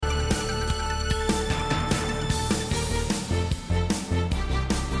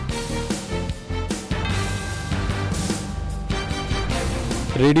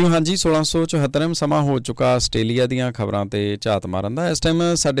Radio ਹਾਂਜੀ 1674 ਸਮਾਂ ਹੋ ਚੁੱਕਾ ਆਸਟ੍ਰੇਲੀਆ ਦੀਆਂ ਖਬਰਾਂ ਤੇ ਝਾਤ ਮਾਰਨ ਦਾ। ਇਸ ਟਾਈਮ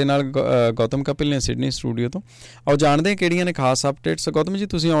ਸਾਡੇ ਨਾਲ ਗੌਤਮ ਕਪਿਲ ਨੇ ਸਿਡਨੀ ਸਟੂਡੀਓ ਤੋਂ। ਆਓ ਜਾਣਦੇ ਹਾਂ ਕਿਹੜੀਆਂ ਨੇ ਖਾਸ ਅਪਡੇਟਸ। ਗੌਤਮ ਜੀ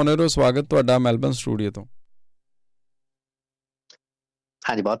ਤੁਸੀਂ ਆਉਣੇ ਹੋ, ਸਵਾਗਤ ਤੁਹਾਡਾ ਮੈਲਬਨ ਸਟੂਡੀਓ ਤੋਂ।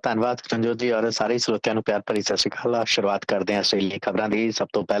 ਹਾਂਜੀ, ਬਹੁਤ ਧੰਨਵਾਦ ਰਣਜੋਤ ਜੀ ਔਰ ਸਾਰੇ ਸਰੋਤਿਆਂ ਨੂੰ ਪਿਆਰ ਭਰੀ ਸਤਿ ਸ਼੍ਰੀ ਅਕਾਲ। ਸ਼ੁਰੂਆਤ ਕਰਦੇ ਹਾਂ ਆਸਟ੍ਰੇਲੀਆ ਖਬਰਾਂ ਦੀ। ਸਭ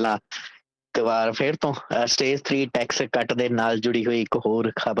ਤੋਂ ਪਹਿਲਾਂ ਇੱਕ ਵਾਰ ਫਿਰ ਤੋਂ ਸਟੇਜ 3 ਟੈਕਸ ਕੱਟ ਦੇ ਨਾਲ ਜੁੜੀ ਹੋਈ ਇੱਕ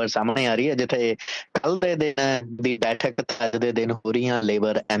ਹੋਰ ਖਬਰ ਸਾਹਮਣੇ ਆ ਰਹੀ ਹੈ, ਜਿੱਥੇ ਕੱਲ ਦੇ ਦਿਨ ਦੀ ਬੈਠਕ ਅੱਜ ਦੇ ਦਿਨ ਹੋ ਰਹੀਆਂ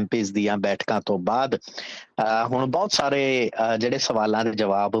ਲੇਬਰ ਐਮਪੀਜ਼ ਦੀਆਂ ਬੈਠਕਾਂ ਤੋਂ ਬਾਅਦ ਹੁਣ ਬਹੁਤ ਸਾਰੇ ਜਿਹੜੇ ਸਵਾਲਾਂ ਦੇ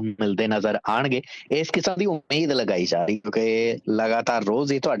ਜਵਾਬ ਮਿਲਦੇ ਨਜ਼ਰ ਆਉਣਗੇ। ਇਸ ਕਿਸਮ ਦੀ ਉਮੀਦ ਲਗਾਈ ਜਾ ਰਹੀ, ਕਿਉਂਕਿ ਲਗਾਤਾਰ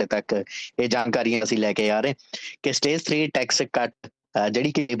ਰੋਜ਼ ਹੀ ਤੁਹਾਡੇ ਤੱਕ ਇਹ ਜਾਣਕਾਰੀਆਂ ਅਸੀਂ ਲੈ ਕੇ ਆ ਰਹੇ ਕਿ ਸਟੇਜ 3 ਟੈਕਸ ਕੱਟ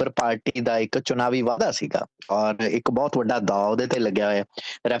ਜਿਹੜੀ ਕਿ ਲੇਬਰ ਪਾਰਟੀ ਦਾ ਇੱਕ ਚੁਣਾਵੀ ਵਾਅਦਾ ਸੀਗਾ ਔਰ ਇੱਕ ਬਹੁਤ ਵੱਡਾ ਦਾਅ ਉਹਦੇ ਤੇ ਲੱਗਿਆ ਹੋਇਆ।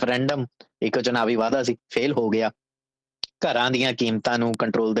 ਰੈਫਰੈਂਡਮ ਇੱਕ ਚੁਣਾਵੀ ਵਾਅਦਾ ਸੀ, ਫੇਲ ਹੋ ਗਿਆ। ਘਰਾਂ ਦੀਆਂ ਕੀਮਤਾਂ ਨੂੰ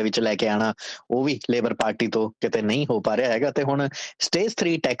ਕੰਟਰੋਲ ਦੇ ਵਿੱਚ ਲੈ ਕੇ ਆਉਣਾ, ਉਹ ਵੀ ਲੇਬਰ ਪਾਰਟੀ ਤੋਂ ਕਿਤੇ ਨਹੀਂ ਹੋ ਪਾ ਰਿਹਾ ਹੈਗਾ। ਤੇ ਹੁਣ ਸਟੇਜ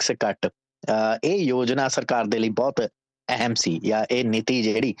 3 ਟੈਕਸ ਕੱਟ ਇਹ ਯੋਜਨਾ ਸਰਕਾਰ ਦੇ ਲਈ ਬਹੁਤ ਅਹਿਮ ਸੀ, ਜਾਂ ਇਹ ਨੀਤੀ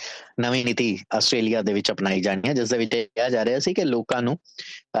ਜਿਹੜੀ ਨਵੀਂ ਨੀਤੀ ਆਸਟ੍ਰੇਲੀਆ ਦੇ ਵਿੱਚ ਅਪਣਾਈ ਜਾਣੀ ਹੈ, ਜਿਸ ਦੇ ਵਿੱਚ ਕਿਹਾ ਜਾ ਰਿਹਾ ਸੀ ਕਿ ਲੋਕਾਂ ਨੂੰ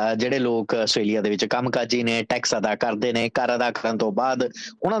ਜਿਹੜੇ ਲੋਕ ਆਸਟ੍ਰੇਲੀਆ ਦੇ ਵਿੱਚ ਕੰਮਕਾਜੀ ਨੇ, ਟੈਕਸ ਅਦਾ ਕਰਦੇ ਨੇ, ਕਰ ਅਦਾ ਕਰਨ ਤੋਂ ਬਾਅਦ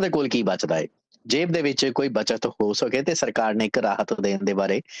ਉਹਨਾਂ ਦੇ ਕੋਲ ਕੀ ਬਚਦਾ ਹੈ, ਜੇਬ ਦੇ ਵਿੱਚ ਕੋਈ ਬਚਤ ਹੋ ਸਕੇ, ਤੇ ਸਰਕਾਰ ਨੇ ਇੱਕ ਰਾਹਤ ਦੇਣ ਦੇ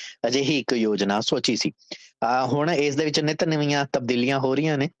ਬਾਰੇ ਅਜਿਹੀ ਇੱਕ ਯੋਜਨਾ ਸੋਚੀ ਸੀ। ਹੁਣ ਇਸ ਦੇ ਵਿੱਚ ਨਿਤ ਨਵੀਆਂ ਤਬਦੀਲੀਆਂ ਹੋ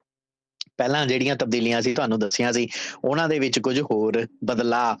ਰਹੀਆਂ ਨੇ। ਪਹਿਲਾਂ ਜਿਹੜੀਆਂ ਤਬਦੀਲੀਆਂ ਸੀ ਤੁਹਾਨੂੰ ਦੱਸੀਆਂ ਸੀ, ਉਹਨਾਂ ਦੇ ਵਿੱਚ ਕੁਝ ਹੋਰ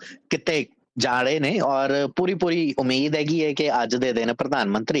ਬਦਲਾਅ ਕਿਤੇ ਜਾ ਰਹੇ ਨੇ ਔਰ ਪੂਰੀ ਉਮੀਦ ਹੈਗੀ ਹੈ ਕਿ ਅੱਜ ਦੇ ਦਿਨ ਪ੍ਰਧਾਨ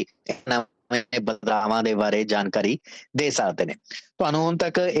ਮੰਤਰੀ ਬਦਲਾਵਾਂ ਦੇ ਬਾਰੇ ਜਾਣਕਾਰੀ ਦੇ ਸਕਦੇ ਨੇ। ਤੁਹਾਨੂੰ ਹੁਣ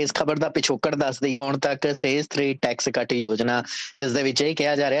ਤੱਕ ਇਸ ਖਬਰ ਦਾ ਪਿਛੋਕੜ ਦੱਸ ਦਈਏ। ਹੁਣ ਤੱਕ ਸਟੇਜ 3 ਟੈਕਸ ਕੱਟ ਯੋਜਨਾ, ਇਸ ਦੇ ਵਿੱਚ ਇਹ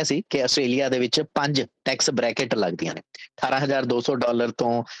ਕਿਹਾ ਜਾ ਰਿਹਾ ਸੀ ਕਿ ਆਸਟ੍ਰੇਲੀਆ ਦੇ ਵਿੱਚ 5 ਟੈਕਸ ਬ੍ਰੈਕਟ ਲੱਗਦੀਆਂ ਨੇ। $18,200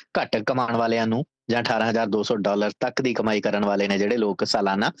 ਤੋਂ ਘੱਟ ਕਮਾਉਣ ਵਾਲਿਆਂ ਨੂੰ, ਜਾਂ $18,200 ਤੱਕ ਦੀ ਕਮਾਈ ਕਰਨ ਵਾਲੇ ਨੇ ਜਿਹੜੇ ਲੋਕ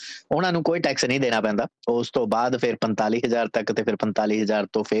ਸਾਲਾਨਾ, ਉਹਨਾਂ ਨੂੰ ਕੋਈ ਟੈਕਸ ਨਹੀਂ ਦੇਣਾ ਪੈਂਦਾ। ਉਸ ਤੋਂ ਬਾਅਦ ਫਿਰ 45,000 ਤੱਕ, ਤੇ ਫਿਰ 45,000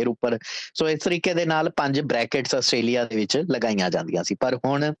 ਤੋਂ ਫਿਰ ਉੱਪਰ। ਸੋ ਇਸ ਤਰੀਕੇ ਦੇ ਨਾਲ 5 ਬ੍ਰੈਕਟਸ ਆਸਟ੍ਰੇਲੀਆ ਦੇ ਵਿੱਚ ਲਗਾਈਆਂ ਜਾਂਦੀਆਂ ਸੀ, ਪਰ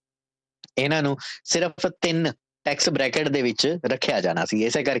ਹੁਣ ਇਹਨਾਂ ਨੂੰ ਸਿਰਫ 3 ਟੈਕਸ ਬ੍ਰੈਕਟ ਦੇ ਵਿੱਚ ਰੱਖਿਆ ਜਾਣਾ ਸੀ।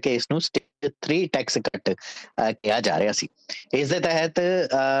 ਇਸੇ ਕਰਕੇ ਇਸ ਨੂੰ ਸਟੇਜ 3 ਟੈਕਸ ਕੱਟ ਕਿਹਾ ਜਾ ਰਿਹਾ ਸੀ। ਇਸ ਦੇ ਤਹਿਤ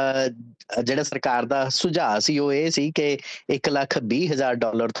ਜਿਹੜਾ ਸਰਕਾਰ ਦਾ ਸੁਝਾਅ ਸੀ ਉਹ ਇਹ ਸੀ ਕਿ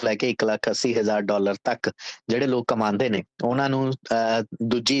 $1,20,000 ਤੋਂ ਲੈ ਕੇ $1,80,000 ਤੱਕ ਜਿਹੜੇ ਲੋਕ ਕਮਾਉਂਦੇ ਨੇ, ਉਹਨਾਂ ਨੂੰ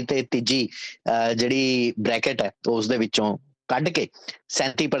ਦੂਜੀ ਤੇ ਤੀਜੀ ਜਿਹੜੀ ਬ੍ਰੈਕਟ ਹੈ ਉਸ ਦੇ ਵਿੱਚੋਂ ਕੱਢ ਕੇ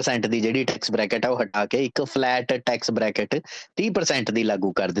 37% ਦੀ ਜਿਹੜੀ ਟੈਕਸ ਬ੍ਰੈਕਟ ਹੈ ਉਹ ਹਟਾ ਕੇ ਇੱਕ ਫਲੈਟ ਟੈਕਸ ਬ੍ਰੈਕਟ 30% ਦੀ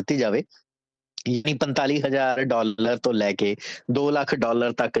ਲਾਗੂ ਕਰ ਦਿੱਤੀ ਜਾਵੇ। ਯਾਨੀ $45,000 ਤੋਂ ਲੈ ਕੇ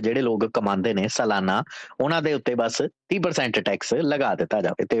 $2,00,000 ਤੱਕ ਜਿਹੜੇ ਲੋਕ ਕਮਾਉਂਦੇ ਨੇ ਸਾਲਾਨਾ, ਉਹਨਾਂ ਦੇ ਉੱਤੇ ਬਸ 30% ਟੈਕਸ ਲਗਾ ਦਿੱਤਾ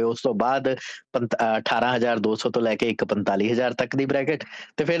ਜਾਵੇ। ਤੇ ਉਸ ਤੋਂ ਬਾਅਦ 18,200 ਤੋਂ ਲੈ ਕੇ 45,000 ਤੱਕ ਦੀ ਬ੍ਰੈਕਟ,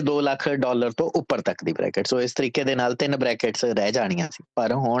 ਤੇ ਫਿਰ $2,00,000 ਤੋਂ ਉੱਪਰ ਤੱਕ ਦੀ ਬ੍ਰੈਕਟ। ਸੋ ਇਸ ਤਰੀਕੇ ਦੇ ਨਾਲ 3 ਬ੍ਰੈਕਟਸ ਰਹਿ ਜਾਣੀਆਂ ਸੀ।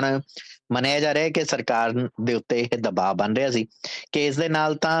 ਪਰ ਹੁਣ ਮੰਨਿਆ ਜਾ ਰਿਹਾ ਕਿ ਸਰਕਾਰ ਦੇ ਉੱਤੇ ਇਹ ਦਬਾਅ ਬਣ ਰਿਹਾ ਸੀ ਕਿ ਇਸ ਦੇ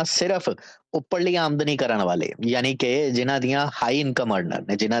ਨਾਲ ਤਾਂ ਸਿਰਫ ਉੱਪਰਲੀ ਆਮਦਨੀ ਕਰਨ ਵਾਲੇ, ਯਾਨੀ ਕਿ ਜਿਨ੍ਹਾਂ ਦੀਆਂ ਹਾਈ ਇਨਕਮ ਅਰਨਰ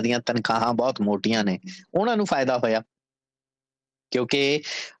ਨੇ, ਜਿਨ੍ਹਾਂ ਦੀਆਂ ਤਨਖਾਹਾਂ ਬਹੁਤ ਮੋਟੀਆਂ ਨੇ, ਉਹਨਾਂ ਨੂੰ ਫਾਇਦਾ ਹੋਇਆ, ਕਿਉਂਕਿ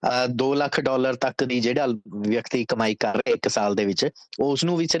 $2,00,000 ਤੱਕ ਦੀ ਜਿਹੜਾ ਵਿਅਕਤੀ ਕਮਾਈ ਕਰ ਰਿਹਾ ਇੱਕ ਸਾਲ ਦੇ ਵਿੱਚ, ਉਸ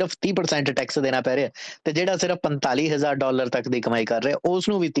ਨੂੰ ਵੀ ਸਿਰਫ 30% ਟੈਕਸ ਦੇਣਾ ਪੈ ਰਿਹਾ, ਤੇ ਜਿਹੜਾ ਸਿਰਫ $45,000 ਤੱਕ ਦੀ ਕਮਾਈ ਕਰ ਰਿਹਾ ਉਸ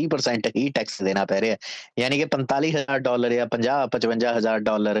ਨੂੰ ਵੀ 30% ਹੀ ਟੈਕਸ ਦੇਣਾ ਪੈ ਰਿਹਾ। ਯਾਨੀ ਕਿ $45,000 ਜਾਂ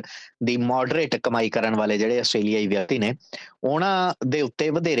 $50,000-55,000 ਦੀ ਮੋਡਰੇਟ ਕਮਾਈ ਕਰਨ ਵਾਲੇ ਜਿਹੜੇ ਆਸਟ੍ਰੇਲੀਆਈ ਵਿਅਕਤੀ ਨੇ, ਉਹਨਾਂ ਦੇ ਉੱਤੇ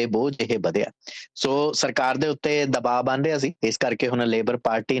ਵਧੇਰੇ ਬੋਝ ਇਹ ਵਧਿਆ। ਸੋ ਸਰਕਾਰ ਦੇ ਉੱਤੇ ਦਬਾਅ ਬਣ ਰਿਹਾ ਸੀ। ਇਸ ਕਰਕੇ ਹੁਣ ਲੇਬਰ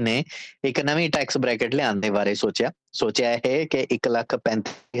ਪਾਰਟੀ ਨੇ ਇੱਕ ਨਵੀਂ ਟੈਕਸ ਬ੍ਰੈਕਟ ਲਿਆਉਣ ਦੇ ਬਾਰੇ ਸੋਚਿਆ ਇਹ ਕਿ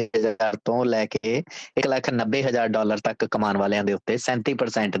 $1,35,000 ਤੋਂ ਲੈ ਕੇ $1,90,000 ਤੱਕ ਕਮਾਉਣ ਵਾਲਿਆਂ ਦੇ ਉੱਤੇ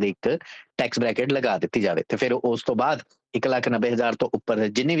 37% ਦੀ ਇੱਕ ਟੈਕਸ ਬ੍ਰੈਕਟ ਲਗਾ ਦਿੱਤੀ ਜਾਵੇ, ਤੇ ਫਿਰ ਉਸ ਤੋਂ ਬਾਅਦ $1,90,000 ਤੋਂ ਉੱਪਰ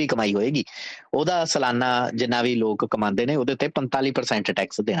ਜਿੰਨੀ ਵੀ ਕਮਾਈ ਹੋਏਗੀ, ਉਹਦਾ ਸਾਲਾਨਾ ਜਿੰਨਾ ਵੀ ਲੋਕ ਕਮਾਉਂਦੇ ਨੇ ਉਹਦੇ ਉੱਤੇ 45%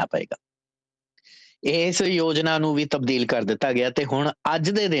 ਟੈਕਸ ਦੇਣਾ ਪਏਗਾ। ਇਸ ਯੋਜਨਾ ਨੂੰ ਵੀ ਤਬਦੀਲ ਕਰ ਦਿੱਤਾ ਗਿਆ, ਤੇ ਹੁਣ ਅੱਜ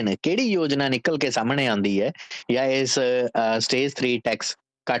ਦੇ ਦਿਨ ਕਿਹੜੀ ਯੋਜਨਾ ਨਿਕਲ ਕੇ ਸਾਹਮਣੇ ਆਉਂਦੀ ਹੈ, ਜਾਂ ਇਸ ਸਟੇਜ 3 ਟੈਕਸ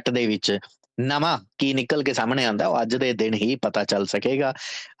ਕੱਟ ਦੇ ਵਿੱਚ ਨਵਾਂ ਕੀ ਨਿਕਲ ਕੇ ਸਾਹਮਣੇ ਆਉਂਦਾ, ਉਹ ਅੱਜ ਦੇ ਦਿਨ ਹੀ ਪਤਾ ਚੱਲ ਸਕੇਗਾ।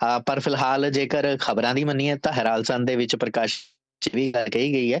 ਪਰ ਫਿਲਹਾਲ ਜੇਕਰ ਖਬਰਾਂ ਦੀ ਮੰਨੀਏ ਤਾਂ ਹੈਰਾਲਡ ਸਨ ਦੇ ਵਿੱਚ ਪ੍ਰਕਾਸ਼ ਵੀ ਗੱਲ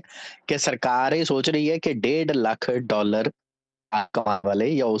ਕਹੀ ਗਈ ਹੈ ਕਿ ਸਰਕਾਰ ਇਹ ਸੋਚ ਰਹੀ ਹੈ ਕਿ $1.5 ਲੱਖ ਕਮਾਉਣ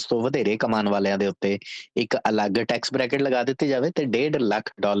ਵਾਲੇ ਜਾਂ ਉਸ ਤੋਂ ਵਧੇਰੇ ਕਮਾਉਣ ਵਾਲਿਆਂ ਦੇ ਉੱਤੇ ਇੱਕ ਅਲੱਗ ਟੈਕਸ ਬ੍ਰੈਕਟ ਲਗਾ ਦਿੱਤੀ ਜਾਵੇ, ਤੇ $1.5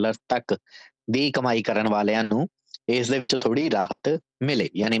 ਲੱਖ ਤੱਕ ਦੀ ਕਮਾਈ ਕਰਨ ਵਾਲਿਆਂ ਨੂੰ ਇਸ ਦੇ ਵਿੱਚ ਥੋੜੀ ਰਾਹਤ ਮਿਲੇ,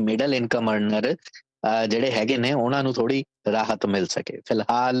 ਯਾਨੀ ਮਿਡਲ ਇਨਕਮ ਅਰਨਰ ਜਿਹੜੇ ਹੈਗੇ ਨੇ ਉਹਨਾਂ ਨੂੰ ਥੋੜੀ ਰਾਹਤ ਮਿਲ ਸਕੇ।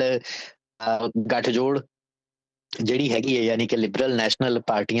 ਫਿਲਹਾਲ ਗੱਠਜੋੜ ਜਿਹੜੀ ਹੈਗੀ ਹੈ, ਯਾਨੀ ਕਿ ਲਿਬਰਲ ਨੈਸ਼ਨਲ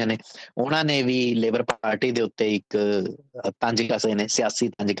ਪਾਰਟੀਆਂ ਨੇ, ਉਹਨਾਂ ਨੇ ਵੀ ਲੇਬਰ ਪਾਰਟੀ ਦੇ ਉੱਤੇ ਇੱਕ ਤੰਜ ਕਸੇ ਨੇ, ਸਿਆਸੀ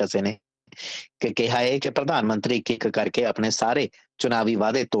ਤੰਜ ਕਸੇ ਨੇ, ਕਿ ਕਿਹਾ ਹੈ ਕਿ ਪ੍ਰਧਾਨ ਮੰਤਰੀ ਇੱਕ ਇੱਕ ਕਰਕੇ ਆਪਣੇ ਸਾਰੇ ਚੁਣਾਵੀ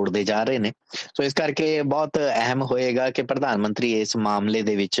ਵਾਅਦੇ ਤੋੜਦੇ ਜਾ ਰਹੇ ਨੇ। ਸੋ ਇਸ ਕਰਕੇ ਬਹੁਤ ਅਹਿਮ ਹੋਏਗਾ ਕਿ ਪ੍ਰਧਾਨ ਮੰਤਰੀ ਇਸ ਮਾਮਲੇ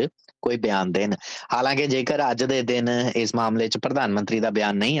ਦੇ ਵਿੱਚ ਕੋਈ ਬਿਆਨ ਦੇਣ। ਹਾਲਾਂਕਿ ਜੇਕਰ ਅੱਜ ਦੇ ਦਿਨ ਇਸ ਮਾਮਲੇ 'ਚ ਪ੍ਰਧਾਨ ਮੰਤਰੀ ਦਾ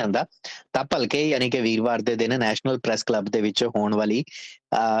ਬਿਆਨ ਨਹੀਂ ਆਉਂਦਾ ਤਾਂ ਭਲਕੇ ਯਾਨੀ ਕਿ ਵੀਰਵਾਰ ਦੇ ਦਿਨ ਨੈਸ਼ਨਲ ਪ੍ਰੈਸ ਕਲੱਬ ਦੇ ਵਿੱਚ ਹੋਣ ਵਾਲੀ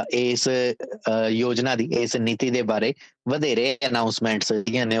ਇਸ ਯੋਜਨਾ ਦੀ, ਇਸ ਨੀਤੀ ਦੇ ਬਾਰੇ ਵਧੇਰੇ ਅਨਾਉਂਸਮੈਂਟਸ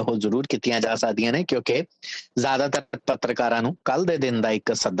ਜਿਹੜੀਆਂ ਨੇ ਉਹ ਜ਼ਰੂਰ ਕੀਤੀਆਂ ਜਾ ਸਕਦੀਆਂ ਨੇ, ਕਿਉਂਕਿ ਜ਼ਿਆਦਾਤਰ ਪੱਤਰਕਾਰਾਂ ਨੂੰ ਕੱਲ ਦੇ ਦਿਨ ਦਾ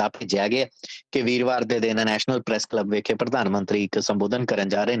ਇੱਕ ਸੱਦਾ ਭੇਜਿਆ ਗਿਆ ਕਿ ਵੀਰਵਾਰ ਦੇ ਦਿਨ ਨੈਸ਼ਨਲ ਪ੍ਰੈਸ ਕਲੱਬ ਵਿਖੇ ਪ੍ਰਧਾਨ ਮੰਤਰੀ ਇੱਕ ਸੰਬੋਧਨ ਕਰਨ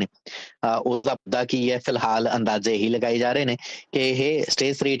ਜਾ ਰਹੇ ਨੇ। ਉਸਦਾ ਮੁੱਦਾ ਕੀ ਹੈ? ਫਿਲਹਾਲ ਅੰਦਾਜ਼ੇ ਹੀ ਲਗਾਏ ਜਾ ਰਹੇ ਨੇ ਕਿ ਇਹ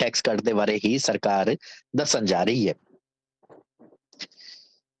ਸਟੇਜ 3 ਟੈਕਸ ਕੱਟ ਦੇ ਬਾਰੇ ਹੀ ਸਰਕਾਰ ਦੱਸਣ ਜਾ ਰਹੀ ਹੈ।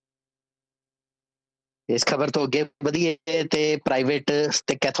 ਇਸ ਖਬਰ ਤੋਂ ਅੱਗੇ ਵਧੀਏ ਤੇ ਪ੍ਰਾਈਵੇਟ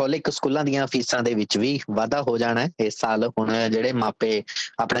ਤੇ ਕੈਥੋਲਿਕ ਸਕੂਲਾਂ ਦੀਆਂ ਫੀਸਾਂ ਦੇ ਵਿੱਚ ਵੀ ਵਾਧਾ ਹੋ ਜਾਣਾ ਹੈ ਇਸ ਸਾਲ। ਹੁਣ ਜਿਹੜੇ ਮਾਪੇ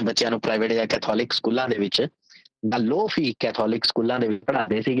ਆਪਣੇ ਬੱਚਿਆਂ ਨੂੰ ਪ੍ਰਾਈਵੇਟ ਜਾਂ ਕੈਥੋਲਿਕ ਸਕੂਲਾਂ ਦੇ ਵਿੱਚ ਜਾਂ ਲੋ ਫੀ ਕੈਥੋਲਿਕ ਸਕੂਲਾਂ ਦੇ ਵਿੱਚ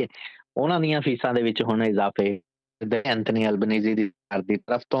ਪੜ੍ਹਾਉਂਦੇ ਸੀਗੇ, ਉਹਨਾਂ ਦੀਆਂ ਫੀਸਾਂ ਦੇ ਵਿੱਚ ਹੁਣ ਇਜ਼ਾਫੇ ਐਂਥਨੀ ਅਲਬਨੀਜ਼ੀ ਦੀ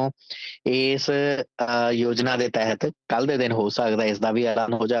ਤਰਫ ਤੋਂ ਇਸ ਯੋਜਨਾ ਦੇ ਤਹਿਤ ਕੱਲ ਦੇ ਦਿਨ ਹੋ ਸਕਦਾ ਇਸ ਦਾ ਵੀ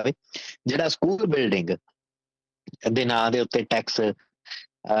ਐਲਾਨ ਹੋ ਜਾਵੇ। ਜਿਹੜਾ ਸਕੂਲ ਬਿਲਡਿੰਗ ਦੇ ਨਾਂ ਦੇ ਉੱਤੇ ਟੈਕਸ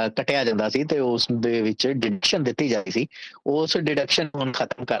ਕੱਟਿਆ ਜਾਂਦਾ ਸੀ ਤੇ ਉਸ ਦੇ ਵਿੱਚ ਡਿਡਕਸ਼ਨ ਦਿੱਤੀ ਜਾਂਦੀ ਸੀ, ਉਸ ਡਿਡਕਸ਼ਨ ਹੁਣ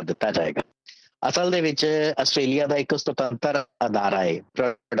ਖਤਮ ਕਰ ਦਿੱਤਾ ਜਾਏਗਾ। ਅਸਲ ਦੇ ਵਿੱਚ ਆਸਟ੍ਰੇਲੀਆ ਦਾ ਇੱਕ ਸੁਤੰਤਰ ਅਦਾਰਾ ਹੈ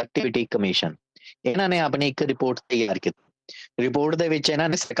ਪ੍ਰੋਡਕਟਿਵਿਟੀ ਕਮਿਸ਼ਨ। ਇਹਨਾਂ ਨੇ ਆਪਣੀ ਇੱਕ ਰਿਪੋਰਟ ਤਿਆਰ ਕੀਤੀ। ਰਿਪੋਰਟ ਦੇ ਵਿੱਚ ਇਹਨਾਂ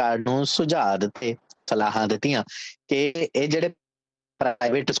ਨੇ ਸਰਕਾਰ ਨੂੰ ਸੁਝਾਅ ਦਿੱਤੇ, ਸਲਾਹਾਂ ਦਿੱਤੀਆਂ ਕਿ ਇਹ ਜਿਹੜੇ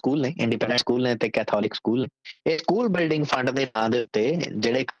ਪ੍ਰਾਈਵੇਟ ਸਕੂਲ ਨੇ, ਇੰਡੀਪੈਂਡੈਂਟ ਸਕੂਲ ਨੇ ਤੇ ਕੈਥੋਲਿਕ ਸਕੂਲ ਨੇ, ਇਹ ਸਕੂਲ ਬਿਲਡਿੰਗ ਫੰਡ ਦੇ ਨਾਂ ਦੇ ਉੱਤੇ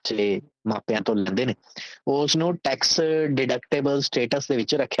ਜਿਹੜੇ ਖਰਚੇ ਮਾਪਿਆਂ ਤੋਂ ਲੈਂਦੇ ਨੇ ਉਸ ਨੂੰ ਟੈਕਸ ਡਿਡਕਟੇਬਲ ਸਟੇਟਸ ਦੇ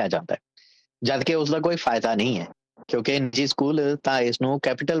ਵਿੱਚ ਰੱਖਿਆ ਜਾਂਦਾ ਹੈ, ਜਦ ਕਿ ਉਸਦਾ ਕੋਈ ਫਾਇਦਾ ਨਹੀਂ ਹੈ, ਕਿਉਂਕਿ ਨਿੱਜੀ ਸਕੂਲ ਤਾਂ ਇਸ ਨੂੰ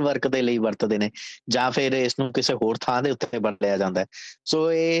ਕੈਪੀਟਲ ਵਰਕ ਦੇ ਲਈ ਵਰਤਦੇ ਨੇ ਜਾਂ ਫਿਰ ਇਸ ਨੂੰ ਕਿਸੇ ਹੋਰ ਥਾਂ ਦੇ ਉੱਤੇ ਵਰਤਿਆ ਜਾਂਦਾ ਹੈ।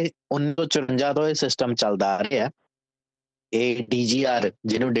 ਸੋ ਇਹ 1954 ਤੋਂ ਇਹ ਸਿਸਟਮ ਚੱਲਦਾ ਆ ਰਿਹਾ। ਇਹ DGR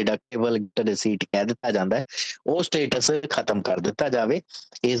ਜਿਹਨੂੰ ਡਿਡਕਟੇਬਲ ਰਿਸੀਟ ਕਹਿ ਦਿੱਤਾ ਜਾਂਦਾ ਹੈ, ਉਹ ਸਟੇਟਸ ਖਤਮ ਕਰ ਦਿੱਤਾ ਜਾਵੇ।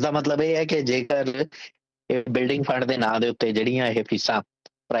 ਇਸ ਦਾ ਮਤਲਬ ਇਹ ਹੈ ਕਿ ਜੇਕਰ ਇਹ ਬਿਲਡਿੰਗ ਫੰਡ ਦੇ ਨਾਂ ਦੇ ਉੱਤੇ ਜਿਹੜੀਆਂ ਇਹ ਫੀਸਾਂ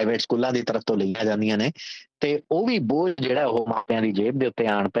ਪ੍ਰਾਈਵੇਟ ਸਕੂਲਾਂ ਦੀ ਤਰਫ ਤੋਂ ਲਈਆਂ ਜਾਂਦੀਆਂ ਨੇ ਤੇ ਉਹ ਵੀ ਬੋਝ ਜਿਹੜਾ ਉਹ ਮਾਪਿਆਂ ਦੀ ਜੇਬ ਦੇ ਉੱਤੇ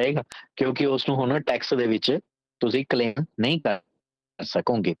ਆਣ ਪਏਗਾ, ਕਿਉਂਕਿ ਉਸ ਨੂੰ ਹੁਣ ਟੈਕਸ ਦੇ ਵਿੱਚ ਤੁਸੀਂ ਕਲੇਮ ਨਹੀਂ ਕਰ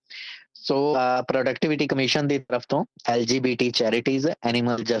ਸਕੋਗੇ। ਸੋ ਪ੍ਰੋਡਕਟਿਵਿਟੀ ਕਮਿਸ਼ਨ ਦੀ ਤਰਫ ਤੋਂ LGBT ਚੈਰਿਟੀਜ਼,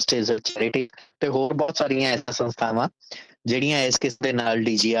 ਐਨੀਮਲ ਜਸਟਿਸ ਚੈਰਿਟੀ ਤੇ ਹੋਰ ਬਹੁਤ ਸਾਰੀਆਂ ਐਸੀਆਂ ਸੰਸਥਾਵਾਂ ਜਿਹੜੀਆਂ ਇਸ ਕਿਸ ਦੇ ਨਾਲ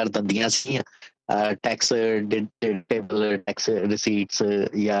DGR ਦਿੰਦੀਆਂ ਸੀਗੀਆਂ ਟੈਕਸ ਡਿਡਕਟੇਬਲ ਟੈਕਸ ਰਿਸੀਟਸ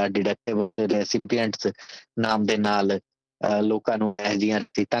ਜਾਂ ਡਿਡਕਟੇਬਲ ਰੈਸੀਪੀਐਂਟਸ ਨਾਮ ਦੇ ਨਾਲ ਲੋਕਾਂ ਨੂੰ ਇਹ ਜਿਹੀਆਂ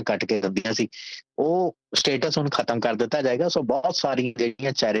ਰਸੀਤਾਂ ਕੱਟ ਕੇ ਦਿੰਦੀਆਂ ਸੀ, ਉਹ ਸਟੇਟਸ ਹੁਣ ਖਤਮ ਕਰ ਦਿੱਤਾ ਜਾਏਗਾ। ਸੋ ਬਹੁਤ ਸਾਰੀਆਂ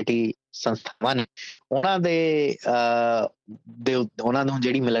ਜਿਹੜੀਆਂ ਚੈਰਿਟੀ ਸੰਸਥਾਵਾਂ ਨੇ ਉਹਨਾਂ ਉਹਨਾਂ ਨੂੰ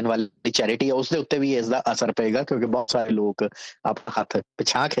ਜਿਹੜੀ ਮਿਲਣ ਵਾਲੀ ਚੈਰਿਟੀ ਹੈ ਉਸ ਦੇ ਉੱਤੇ ਵੀ ਇਸ ਦਾ ਅਸਰ ਪਏਗਾ, ਕਿਉਂਕਿ ਬਹੁਤ ਸਾਰੇ ਲੋਕ ਆਪਣਾ ਹੱਥ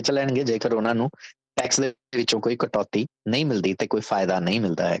ਪਿਛਾਂਹ ਖਿੱਚ ਲੈਣਗੇ ਜੇਕਰ ਉਹਨਾਂ ਨੂੰ ਟੈਕਸ ਦੇ ਵਿੱਚੋਂ ਕੋਈ ਕਟੌਤੀ ਨਹੀਂ ਮਿਲਦੀ ਤੇ ਕੋਈ ਫਾਇਦਾ ਨਹੀਂ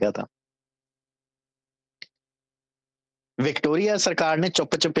ਮਿਲਦਾ ਹੈਗਾ। ਤਾਂ ਵਿਕਟੋਰੀਆ ਸਰਕਾਰ ਨੇ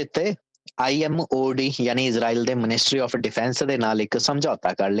ਚੁੱਪ ਚੁਪੀਤੇ IMOD ਯਾਨੀ ਇਜ਼ਰਾਈਲ ਦੇ ਮਿਨਿਸਟਰੀ ਆਫ ਡਿਫੈਂਸ ਦੇ ਨਾਲ ਇੱਕ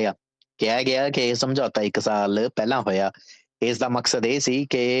ਸਮਝੌਤਾ ਕਰ ਲਿਆ। ਕਿਹਾ ਗਿਆ ਕਿ ਇਹ ਸਮਝੌਤਾ 1 ਸਾਲ ਪਹਿਲਾਂ ਹੋਇਆ। ਇਸ ਦਾ ਮਕਸਦ ਇਹ ਸੀ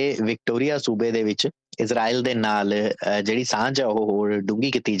ਕਿ ਵਿਕਟੋਰੀਆ ਸੂਬੇ ਦੇ ਵਿੱਚ ਇਜ਼ਰਾਈਲ ਦੇ ਨਾਲ ਜਿਹੜੀ ਸਾਂਝ ਹੈ ਉਹ ਹੋਰ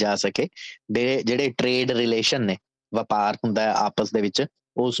ਡੂੰਘੀ ਕੀਤੀ ਜਾ ਸਕੇ। ਜਿਹੜੇ ਟ੍ਰੇਡ ਰਿਲੇਸ਼ਨ ਨੇ, ਵਪਾਰ ਹੁੰਦਾ ਹੈ ਆਪਸ ਦੇ ਵਿੱਚ,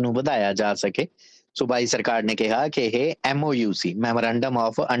 ਉਸ ਨੂੰ ਵਧਾਇਆ ਜਾ ਸਕੇ। ਸੂਬਾਈ ਸਰਕਾਰ ਨੇ ਕਿਹਾ ਕਿ ਇਹ MOU C, memorandum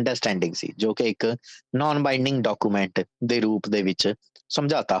of understanding ਸੀ, ਜੋ ਕਿ ਇੱਕ ਨਾਨ ਬਾਈਂਡਿੰਗ ਡਾਕੂਮੈਂਟ ਦੇ ਰੂਪ ਦੇ ਵਿੱਚ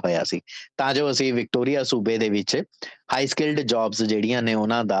ਸਮਝੌਤਾ ਹੋਇਆ ਸੀ, ਤਾਂ ਜੋ ਅਸੀਂ ਵਿਕਟੋਰੀਆ ਸੂਬੇ ਦੇ ਵਿੱਚ ਹਾਈ ਸਕਿਲਡ ਜੌਬਸ ਜਿਹੜੀਆਂ ਨੇ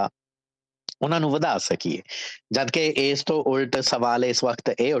ਉਹਨਾਂ ਨੂੰ ਵਧਾ ਸਕੀਏ। ਜਦਕਿ ਇਸ ਤੋਂ ਉਲਟ ਸਵਾਲ ਇਸ ਵਕਤ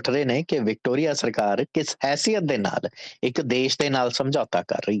ਇਹ ਉੱਠ ਰਹੇ ਨੇ ਕਿ ਵਿਕਟੋਰੀਆ ਸਰਕਾਰ ਕਿਸ ਹੈਸੀਅਤ ਦੇ ਨਾਲ ਇੱਕ ਦੇਸ਼ ਦੇ ਨਾਲ ਸਮਝੌਤਾ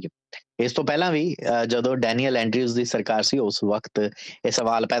ਕਰ ਰਹੀ ਹੈ। ਇਸ ਤੋਂ ਪਹਿਲਾਂ ਵੀ ਜਦੋਂ ਡੈਨੀਅਲ ਐਂਡਰਿਊਜ਼ ਦੀ ਸਰਕਾਰ ਸੀ ਉਸ ਵਕਤ ਇਹ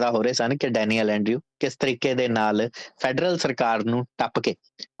ਸਵਾਲ ਪੈਦਾ ਹੋ ਰਹੇ ਸਨ ਕਿ ਡੈਨੀਅਲ ਐਂਡਰਿਊ ਕਿਸ ਤਰੀਕੇ ਦੇ ਨਾਲ ਫੈਡਰਲ ਸਰਕਾਰ ਨੂੰ ਟੱਪ ਕੇ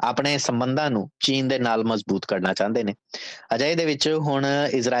ਆਪਣੇ ਸੰਬੰਧਾਂ ਨੂੰ ਚੀਨ ਦੇ ਨਾਲ ਮਜ਼ਬੂਤ ਕਰਨਾ ਚਾਹੁੰਦੇ ਨੇ। ਅਜਿਹੇ ਦੇ ਵਿੱਚ ਹੁਣ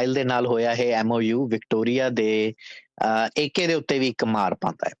ਇਜ਼ਰਾਈਲ ਦੇ ਨਾਲ ਹੋਇਆ ਇਹ MOU ਵਿਕਟੋਰੀਆ ਦੇ ਏਕੇ ਦੇ ਉੱਤੇ ਵੀ ਇੱਕ ਮਾਰ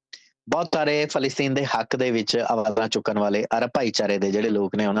ਪਾਉਂਦਾ ਹੈ। ਬਹੁਤ ਸਾਰੇ ਫਲਸਤੀਨ ਦੇ ਹੱਕ ਦੇ ਵਿੱਚ ਆਵਾਜ਼ਾਂ ਚੁੱਕਣ ਵਾਲੇ ਅਰਬ ਭਾਈਚਾਰੇ ਦੇ ਜਿਹੜੇ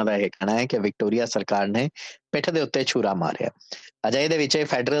ਲੋਕ ਨੇ ਉਹਨਾਂ ਦਾ ਇਹ ਕਹਿਣਾ ਹੈ ਕਿ ਵਿਕਟੋਰੀਆ ਸਰਕਾਰ ਨੇ ਪਿੱਠ ਦੇ ਉੱਤੇ ਛੁਰਾ ਮਾਰਿਆ। ਅਜਿਹੇ ਦੇ ਵਿੱਚ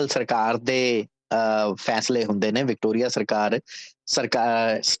ਫੈਡਰਲ ਸਰਕਾਰ ਦੇ ਫੈਸਲੇ ਹੁੰਦੇ ਨੇ। ਵਿਕਟੋਰੀਆ ਸਰਕਾਰ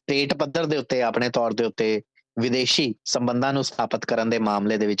ਸਟੇਟ ਪੱਧਰ ਦੇ ਉੱਤੇ ਆਪਣੇ ਤੌਰ ਦੇ ਉੱਤੇ ਵਿਦੇਸ਼ੀ ਸੰਬੰਧਾਂ ਨੂੰ ਸਥਾਪਿਤ ਕਰਨ ਦੇ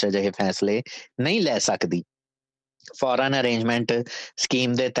ਮਾਮਲੇ ਦੇ ਵਿੱਚ ਅਜਿਹੇ ਫੈਸਲੇ ਨਹੀਂ ਲੈ ਸਕਦੀ। ਫੋਰਨ ਅਰੇਂਜਮੈਂਟ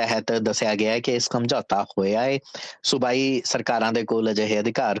ਸਕੀਮ ਦੇ ਤਹਿਤ ਦੱਸਿਆ ਗਿਆ ਹੈ ਕਿ ਇਸ ਸਮਝੌਤਾ ਹੋਇਆ ਹੈ। ਸੂਬਾਈ ਸਰਕਾਰਾਂ ਦੇ ਕੋਲ ਅਜਿਹੇ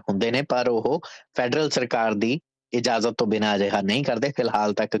ਅਧਿਕਾਰ ਹੁੰਦੇ ਨੇ, ਪਰ ਉਹ ਫੈਡਰਲ ਸਰਕਾਰ ਦੀ ਇਜਾਜ਼ਤ ਤੋਂ ਬਿਨਾਂ ਅਜਿਹਾ ਨਹੀਂ ਕਰਦੇ।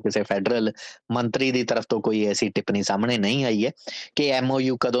 ਫਿਲਹਾਲ ਤੱਕ ਕਿਸੇ ਫੈਡਰਲ ਮੰਤਰੀ ਦੀ ਤਰਫ ਤੋਂ ਕੋਈ ਐਸੀ ਟਿੱਪਣੀ ਸਾਹਮਣੇ ਨਹੀਂ ਆਈ ਹੈ ਕਿ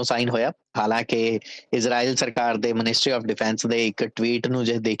MOU ਕਦੋਂ ਸਾਈਨ ਹੋਇਆ। ਹਾਲਾਂਕਿ ਇਜ਼ਰਾਈਲ ਸਰਕਾਰ ਦੇ ਮਿਨਿਸਟਰੀ ਆਫ ਡਿਫੈਂਸ ਦੇ ਇੱਕ ਟਵੀਟ ਨੂੰ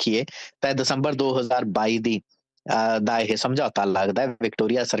ਜੇ ਦੇਖੀਏ ਤਾਂ ਦਸੰਬਰ 2022 ਦੀ ਦਾ ਇਹ ਸਮਝੌਤਾ ਲੱਗਦਾ ਹੈ।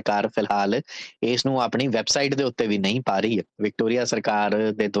 ਵਿਕਟੋਰੀਆ ਸਰਕਾਰ ਫਿਲਹਾਲ ਇਸ ਨੂੰ ਆਪਣੀ ਵੈਬਸਾਈਟ ਦੇ ਉੱਤੇ ਵੀ ਨਹੀਂ ਪਾ ਰਹੀ ਹੈ। ਵਿਕਟੋਰੀਆ ਸਰਕਾਰ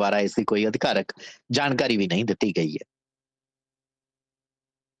ਦੇ ਦੁਆਰਾ ਇਸ ਦੀ ਕੋਈ ਅਧਿਕਾਰਕ ਜਾਣਕਾਰੀ ਵੀ ਨਹੀਂ ਦਿੱਤੀ ਗਈ ਹੈ।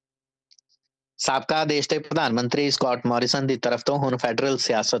 ਸਾਬਕਾ ਦੇਸ਼ ਦੇ ਪ੍ਰਧਾਨ ਮੰਤਰੀ ਸਕਾਟ ਮੋਰਿਸਨ ਦੀ ਤਰਫ ਤੋਂ ਹੁਣ ਫੈਡਰਲ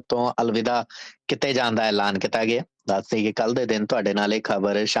ਸਿਆਸਤ ਤੋਂ ਅਲਵਿਦਾ ਕੀਤੇ ਜਾਣ ਦਾ ਐਲਾਨ ਕੀਤਾ ਗਿਆ। ਦੱਸਦੇ ਕਿ ਕੱਲ ਦੇ ਦਿਨ ਤੁਹਾਡੇ ਨਾਲ ਇਹ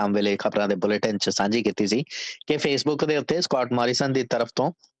ਖਬਰ ਸ਼ਾਮ ਵੇਲੇ ਖਬਰਾਂ ਦੇ ਬੁਲੇਟਿਨ 'ਚ ਸਾਂਝੀ ਕੀਤੀ ਸੀ ਕਿ ਫੇਸਬੁੱਕ ਦੇ ਉੱਤੇ ਸਕਾਟ ਮੋਰਿਸਨ ਦੀ ਤਰਫ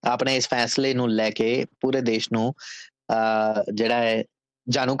ਤੋਂ ਆਪਣੇ ਇਸ ਫੈਸਲੇ ਨੂੰ ਲੈ ਕੇ ਪੂਰੇ ਦੇਸ਼ ਨੂੰ ਜਿਹੜਾ ਹੈ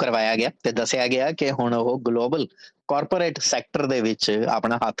ਜਾਣੂ ਕਰਵਾਇਆ ਗਿਆ ਤੇ ਦੱਸਿਆ ਗਿਆ ਕਿ ਹੁਣ ਉਹ ਗਲੋਬਲ ਕਾਰਪੋਰੇਟ ਸੈਕਟਰ ਦੇ ਵਿੱਚ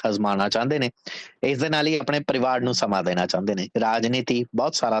ਆਪਣਾ ਹੱਥ ਅਜ਼ਮਾਉਣਾ ਚਾਹੁੰਦੇ ਨੇ। ਇਸ ਦੇ ਨਾਲ ਹੀ ਆਪਣੇ ਪਰਿਵਾਰ ਨੂੰ ਸਮਾਂ ਦੇਣਾ ਚਾਹੁੰਦੇ ਨੇ। ਰਾਜਨੀਤੀ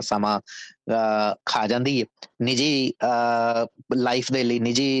ਬਹੁਤ ਸਾਰਾ ਸਮਾਂ ਖਾ ਜਾਂਦੀ ਹੈ। ਨਿੱਜੀ ਲਾਈਫ ਦੇ ਲਈ,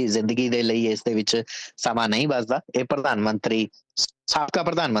 ਨਿੱਜੀ ਜ਼ਿੰਦਗੀ ਦੇ ਲਈ ਇਸ ਦੇ ਵਿੱਚ ਸਮਾਂ ਨਹੀਂ ਬਚਦਾ। ਇਹ ਸਾਬਕਾ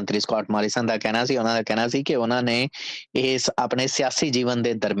ਪ੍ਰਧਾਨ ਮੰਤਰੀ ਸਕਾਟ ਮੋਰਿਸਨ ਦਾ ਕਹਿਣਾ ਸੀ। ਉਹਨਾਂ ਦਾ ਕਹਿਣਾ ਸੀ ਕਿ ਉਹਨਾਂ ਨੇ ਇਸ ਆਪਣੇ ਸਿਆਸੀ ਜੀਵਨ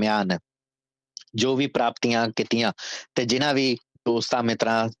ਦੇ ਦਰਮਿਆਨ ਜੋ ਵੀ ਪ੍ਰਾਪਤੀਆਂ ਕੀਤੀਆਂ ਤੇ ਜਿਨ੍ਹਾਂ ਵੀ ਦੋਸਤਾਂ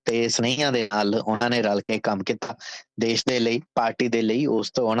ਮਿੱਤਰਾਂ ਤੇ ਸਨੇਹੀਆਂ ਦੇ ਨਾਲ ਉਹਨਾਂ ਨੇ ਰਲ ਕੇ ਕੰਮ ਕੀਤਾ ਦੇਸ਼ ਦੇ ਲਈ, ਪਾਰਟੀ ਦੇ ਲਈ,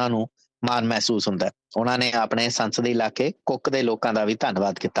 ਉਸ ਤੋਂ ਉਹਨਾਂ ਨੂੰ ਮਾਣ ਮਹਿਸੂਸ ਹੁੰਦਾ। ਉਹਨਾਂ ਨੇ ਆਪਣੇ ਸੰਸਦੀ ਇਲਾਕੇ ਕੁੱਕ ਦੇ ਲੋਕਾਂ ਦਾ ਵੀ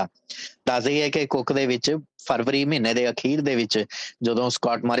ਧੰਨਵਾਦ ਕੀਤਾ। ਦੱਸ ਦਈਏ ਕਿ ਕੁੱਕ ਦੇ ਵਿੱਚ ਫਰਵਰੀ ਮਹੀਨੇ ਦੇ ਅਖੀਰ ਦੇ ਵਿੱਚ ਜਦੋਂ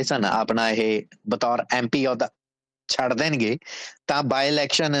ਸਕਾਟ ਮੋਰਿਸਨ ਆਪਣਾ ਇਹ ਬਤੌਰ MP ਅਹੁਦਾ ਛੱਡ ਦੇਣਗੇ ਤਾਂ ਬਾਈ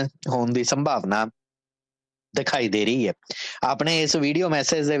ਇਲੈਕਸ਼ਨ ਹੋਣ ਦੀ ਸੰਭਾਵਨਾ ਦਿਖਾਈ ਦੇ ਰਹੀ ਹੈ। ਆਪਣੇ ਇਸ ਵੀਡੀਓ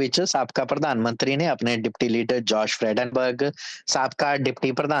ਮੈਸੇਜ ਦੇ ਵਿੱਚ ਸਾਬਕਾ ਪ੍ਰਧਾਨ ਮੰਤਰੀ ਨੇ ਆਪਣੇ ਡਿਪਟੀ ਲੀਡਰ ਜੋਸ਼ ਫ੍ਰੈਡਨਬਰਗ, ਸਾਬਕਾ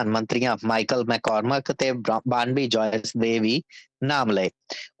ਡਿਪਟੀ ਪ੍ਰਧਾਨ ਮੰਤਰੀਆਂ ਮਾਈਕਲ ਮੈਕੋਰਮਕ ਤੇ ਬਾਨਬੀ ਜੋਇਸ ਦੇ ਵੀ ਨਾਮ ਲਏ।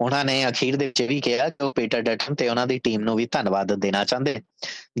 ਉਹਨਾਂ ਨੇ ਅਖੀਰ ਦੇ ਵਿੱਚ ਵੀ ਕਿਹਾ ਕਿ ਉਹ ਪੀਟਰ ਡਟਨ ਤੇ ਉਹਨਾਂ ਦੀ ਟੀਮ ਨੂੰ ਵੀ ਧੰਨਵਾਦ ਦੇਣਾ ਚਾਹੁੰਦੇ।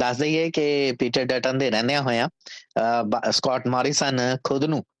 ਦੱਸ ਦਈਏ ਕਿ ਪੀਟਰ ਡਟਨ ਦੇ ਰਹਿੰਦਿਆਂ ਹੋਇਆਂ ਸਕਾਟ ਮੋਰਿਸਨ ਖੁਦ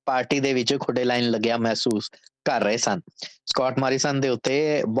ਨੂੰ ਪਾਰਟੀ ਦੇ ਵਿੱਚ ਖੁੱਡੇ ਲਾਈਨ ਲੱਗਿਆ ਮਹਿਸੂਸ ਕਰ ਰਹੇ ਸਨ। ਸਕਾਟ ਮੋਰਿਸਨ ਦੇ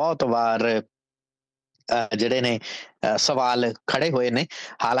ਉੱਤੇ ਬਹੁਤ ਵਾਰ ਜਿਹੜੇ ਨੇ ਸਵਾਲ ਖੜੇ ਹੋਏ ਨੇ।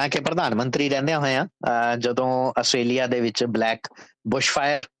 ਹਾਲਾਂਕਿ ਪ੍ਰਧਾਨ ਮੰਤਰੀ ਰਹਿੰਦਿਆਂ ਹੋਇਆਂ ਜਦੋਂ ਆਸਟ੍ਰੇਲੀਆ ਦੇ ਵਿੱਚ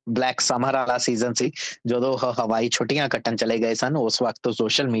ਬਲੈਕ ਸਮਰ ਵਾਲਾ ਸੀਜ਼ਨ ਸੀ, ਜਦੋਂ ਹਵਾਈ ਛੁੱਟੀਆਂ ਕੱਟਣ ਚਲੇ ਗਏ ਸਨ, ਉਸ ਵਕਤ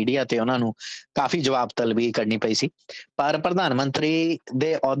ਸੋਸ਼ਲ ਮੀਡੀਆ ਤੇ ਉਹਨਾਂ ਨੂੰ ਕਾਫੀ ਜਵਾਬ ਤਲਬੀ ਕਰਨੀ ਪਈ ਸੀ। ਪਰ ਪ੍ਰਧਾਨ ਮੰਤਰੀ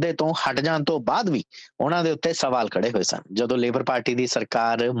ਦੇ ਅਹੁਦੇ ਤੋਂ ਹਟ ਜਾਣ ਤੋਂ ਬਾਅਦ ਵੀ ਉਹਨਾਂ ਦੇ ਉੱਤੇ ਸਵਾਲ ਖੜੇ ਹੋਏ ਸਨ। ਜਦੋਂ ਲੇਬਰ ਪਾਰਟੀ ਦੀ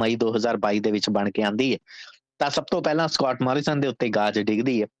ਸਰਕਾਰ ਮਈ 2022 ਦੇ ਵਿੱਚ ਬਣ ਕੇ ਆਂਦੀ ਹੈ ਤਾਂ ਸਭ ਤੋਂ ਪਹਿਲਾਂ ਸਕਾਟ ਮੋਰਿਸਨ ਦੇ ਉੱਤੇ ਗਾਜ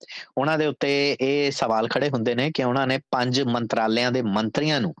ਡਿੱਗਦੀ ਹੈ। ਉਹਨਾਂ ਦੇ ਉੱਤੇ ਇਹ ਸਵਾਲ ਖੜੇ ਹੁੰਦੇ ਨੇ ਕਿ ਉਹਨਾਂ ਨੇ 5 ਮੰਤਰਾਲਿਆਂ ਦੇ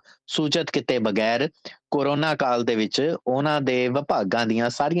ਮੰਤਰੀਆਂ ਨੂੰ ਸੂਚਿਤ ਕੀਤੇ ਬਗੈਰ ਕੋਰੋਨਾ ਕਾਲ ਦੇ ਵਿੱਚ ਉਹਨਾਂ ਦੇ ਵਿਭਾਗਾਂ ਦੀਆਂ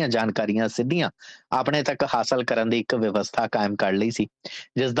ਸਾਰੀਆਂ ਜਾਣਕਾਰੀਆਂ ਸਿੱਧੀਆਂ ਆਪਣੇ ਤੱਕ ਹਾਸਲ ਕਰਨ ਦੀ ਇੱਕ ਵਿਵਸਥਾ ਕਾਇਮ ਕਰ ਲਈ ਸੀ,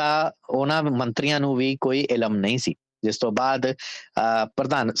 ਜਿਸ ਦਾ ਉਹਨਾਂ ਮੰਤਰੀਆਂ ਨੂੰ ਵੀ ਕੋਈ ਇਲਮ ਨਹੀਂ ਸੀ। ਜਿਸ ਤੋਂ ਬਾਅਦ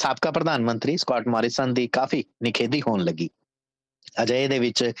ਸਾਬਕਾ ਪ੍ਰਧਾਨ ਮੰਤਰੀ ਸਕਾਟ ਮੋਰਿਸਨ ਦੀ ਕਾਫੀ ਨਿਖੇਧੀ ਹੋਣ ਲੱਗੀ। ਅਜਿਹੇ ਦੇ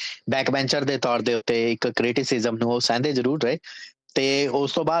ਵਿੱਚ ਬੈਕ ਬੈਂਚਰ ਦੇ ਤੌਰ ਦੇ ਉੱਤੇ ਇੱਕ ਕ੍ਰਿਟਿਸਿਜ਼ਮ ਨੂੰ ਉਹ ਸਹਿੰਦੇ ਜ਼ਰੂਰ ਰਹੇ ਤੇ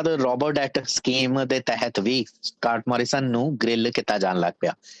ਉਸ ਤੋਂ ਬਾਅਦ ਰੋਬਰਟ ਐਕਟ ਸਕੀਮ ਦੇ ਤਹਿਤ ਵੀ ਸਕਾਟ ਮੋਰਿਸਨ ਨੂੰ ਗ੍ਰਿਲ ਕੀਤਾ ਜਾਣ ਲੱਗ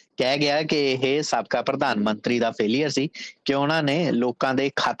ਪਿਆ। ਕਹਿ ਗਿਆ ਕਿ ਇਹ ਸਾਬਕਾ ਪ੍ਰਧਾਨ ਮੰਤਰੀ ਦਾ ਫੇਲੀਅਰ ਸੀ ਕਿ ਉਹਨਾਂ ਨੇ ਲੋਕਾਂ ਦੇ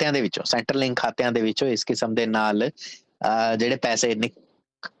ਖਾਤਿਆਂ ਦੇ ਵਿੱਚੋਂ, ਸੈਂਟਰਲਿੰਕ ਖਾਤਿਆਂ ਦੇ ਵਿੱਚੋਂ ਇਸ ਕਿਸਮ ਦੇ ਨਾਲ ਜਿਹੜੇ ਪੈਸੇ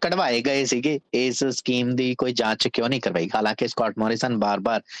ਕਢਵਾਏ ਗਏ ਸੀਗੇ, ਇਸ ਸਕੀਮ ਦੀ ਕੋਈ ਜਾਂਚ ਕਿਉਂ ਨਹੀਂ ਕਰਵਾਈ। ਹਾਲਾਂਕਿ ਸਕਾਟ ਮੋਰਿਸਨ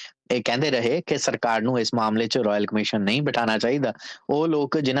ਬਾਰ-ਬਾਰ ਇਹ ਕਹਿੰਦੇ ਰਹੇ ਕਿ ਸਰਕਾਰ ਨੂੰ ਇਸ ਮਾਮਲੇ 'ਚ ਰਾਇਲ ਕਮਿਸ਼ਨ ਨਹੀਂ ਬਿਠਾਉਣਾ ਚਾਹੀਦਾ। ਉਹ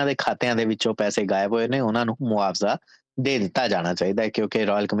ਲੋਕ ਜਿਨ੍ਹਾਂ ਦੇ ਖਾਤਿਆਂ ਦੇ ਵਿੱਚੋਂ ਪੈਸੇ ਗਾਇਬ ਹੋਏ ਨੇ ਉਹਨਾਂ ਨੂੰ ਮੁਆਵਜ਼ਾ ਦੇ ਦਿੱਤਾ ਜਾਣਾ ਚਾਹੀਦਾ ਹੈ, ਕਿਉਂਕਿ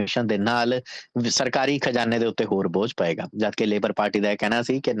ਰਾਇਲ ਕਮਿਸ਼ਨ ਦੇ ਨਾਲ ਸਰਕਾਰੀ ਖਜ਼ਾਨੇ ਦੇ ਉੱਤੇ ਹੋਰ ਬੋਝ ਪਏਗਾ। ਜਦਕਿ ਲੇਬਰ ਪਾਰਟੀ ਦਾ ਇਹ ਕਹਿਣਾ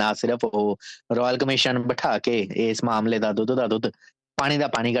ਸੀ ਕਿ ਨਾ ਸਿਰਫ ਉਹ ਰਾਇਲ ਕਮਿਸ਼ਨ ਬਿਠਾ ਕੇ ਇਸ ਮਾਮਲੇ ਦਾ ਦੁੱਧ ਪਾਣੀ ਦਾ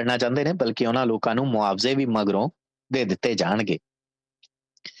ਪਾਣੀ ਕਰਨਾ ਚਾਹੁੰਦੇ ਨੇ, ਬਲਕਿ ਉਹਨਾਂ ਲੋਕਾਂ ਨੂੰ ਮੁਆਵਜ਼ੇ ਵੀ ਮਗਰੋਂ ਦੇ ਦਿੱਤੇ ਜਾਣਗੇ।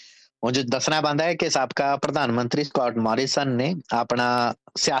 ਉਂਝ ਦੱਸਣਾ ਬਣਦਾ ਹੈ ਕਿ ਸਾਬਕਾ ਪ੍ਰਧਾਨ ਮੰਤਰੀ ਸਕਾਟ ਮੋਰਿਸਨ ਨੇ ਆਪਣਾ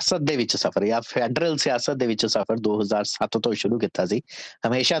ਸਿਆਸਤ ਦੇ ਵਿੱਚ ਸਫ਼ਰ ਜਾਂ ਫੈਡਰਲ ਸਿਆਸਤ ਦੇ ਵਿੱਚ ਸਫ਼ਰ 2007 ਤੋਂ ਸ਼ੁਰੂ ਕੀਤਾ ਸੀ।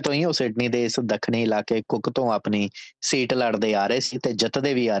 ਹਮੇਸ਼ਾ ਤੋਂ ਹੀ ਉਹ ਸਿਡਨੀ ਦੇ ਇਸ ਦੱਖਣੀ ਇਲਾਕੇ ਕੁੱਕ ਤੋਂ ਆਪਣੀ ਸੀਟ ਲੜਦੇ ਆ ਰਹੇ ਸੀ ਤੇ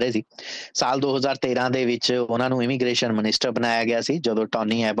ਜਿੱਤਦੇ ਵੀ ਆ ਰਹੇ ਸੀ। ਸਾਲ 2013 ਦੇ ਵਿੱਚ ਉਹਨਾਂ ਨੂੰ ਇਮੀਗ੍ਰੇਸ਼ਨ ਮਿਨਿਸਟਰ ਬਣਾਇਆ ਗਿਆ ਸੀ, ਜਦੋਂ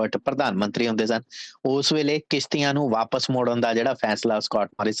ਟੋਨੀ ਐਬਟ ਪ੍ਰਧਾਨ ਮੰਤਰੀ ਹੁੰਦੇ ਸਨ। ਉਸ ਵੇਲੇ ਕਿਸ਼ਤੀਆਂ ਨੂੰ ਵਾਪਸ ਮੋੜਨ ਦਾ ਜਿਹੜਾ ਫੈਸਲਾ ਸਕਾਟ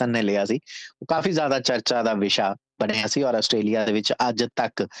ਮੋਰਿਸਨ ਨੇ ਲਿਆ ਸੀ, ਉਹ ਕਾਫੀ ਜ਼ਿਆਦਾ ਚਰਚਾ ਦਾ ਵਿਸ਼ਾ ਬਣਿਆ ਸੀ ਔਰ ਆਸਟ੍ਰੇਲੀਆ ਦੇ ਵਿੱਚ ਅੱਜ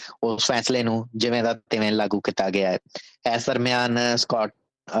ਤੱਕ ਉਸ ਫੈਸਲੇ ਨੂੰ ਜਿਵੇਂ ਦਾ ਤਿਵੇਂ ਲਾਗੂ ਕੀਤਾ ਗਿਆ ਹੈ। ਇਸ ਦਰਮਿਆਨ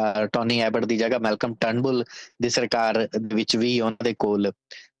ਟੋਨੀ ਐਬਟ ਦੀ ਜਗ੍ਹਾ ਮੈਲਕਮ ਟਰਨਬੁਲ ਦੀ ਸਰਕਾਰ ਵਿੱਚ ਵੀ ਉਹਨਾਂ ਦੇ ਕੋਲ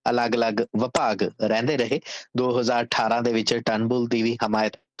ਅਲੱਗ-ਅਲੱਗ ਵਿਭਾਗ ਰਹਿੰਦੇ ਰਹੇ। 2018 ਦੇ ਵਿੱਚ ਟਰਨਬੁਲ ਦੀ ਵੀ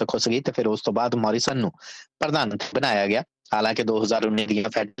ਹਮਾਇਤ ਖੁੱਸ ਗਈ ਤੇ ਫਿਰ ਉਸ ਤੋਂ ਬਾਅਦ ਮੋਰਿਸਨ ਨੂੰ ਪ੍ਰਧਾਨ ਮੰਤਰੀ ਬਣਾਇਆ ਗਿਆ। ਹਾਲਾਂਕਿ 2019 ਦੀਆਂ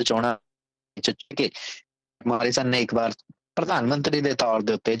ਫੈਡਰਲ ਚੋਣਾਂ ਵਿੱਚ ਮੋਰਿਸਨ ਨੇ ਇੱਕ ਵਾਰ ਪ੍ਰਧਾਨ ਮੰਤਰੀ ਦੇ ਤੌਰ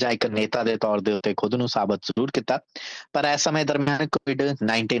ਦੇ ਉੱਤੇ ਜਾਂ ਇੱਕ ਨੇਤਾ ਦੇ ਤੌਰ ਦੇ ਉੱਤੇ ਖੁਦ ਨੂੰ ਸਾਬਤ ਜ਼ਰੂਰ ਕੀਤਾ। ਪਰ ਇਸ ਸਮੇਂ ਦਰਮਿਆਨ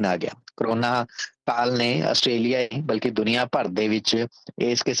COVID-19 ਆ ਗਿਆ। ਕਰੋਨਾ ਕਾਲ ਨੇ ਆਸਟ੍ਰੇਲੀਆ ਹੀ ਬਲਕਿ ਦੁਨੀਆ ਭਰ ਦੇ ਵਿੱਚ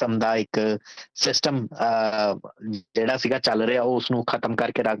ਇਸ ਕਿਸਮ ਦਾ ਇੱਕ ਸਿਸਟਮ ਜਿਹੜਾ ਸੀਗਾ ਚੱਲ ਰਿਹਾ ਉਸ ਨੂੰ ਖਤਮ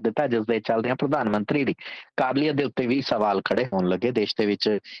ਕਰਕੇ ਰੱਖ ਦਿੱਤਾ, ਜਿਸ ਦੇ ਚੱਲਦਿਆਂ ਪ੍ਰਧਾਨ ਮੰਤਰੀ ਦੀ ਕਾਬਲੀਅਤ ਦੇ ਉੱਤੇ ਵੀ ਸਵਾਲ ਖੜੇ ਹੋਣ ਲੱਗੇ। ਦੇਸ਼ ਦੇ ਵਿੱਚ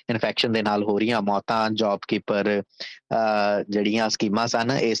ਇਨਫੈਕਸ਼ਨ ਦੇ ਨਾਲ ਹੋ ਰਹੀਆਂ ਮੌਤਾਂ, ਜੌਬ ਕੀਪਰ ਜਿਹੜੀਆਂ ਸਕੀਮਾਂ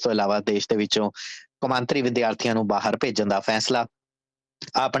ਸਨ, ਇਸ ਤੋਂ ਇਲਾਵਾ ਦੇਸ਼ ਦੇ ਵਿੱਚੋਂ ਕੌਮਾਂਤਰੀ ਵਿਦਿਆਰਥੀਆਂ ਨੂੰ ਬਾਹਰ ਭੇਜਣ ਦਾ ਫੈਸਲਾ।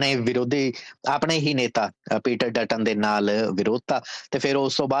 ਆਪਣੇ ਹੀ ਨੇਤਾ ਪੀਟਰ ਡਟਨ ਦੇ ਨਾਲ ਵਿਰੋਧਤਾ, ਤੇ ਫਿਰ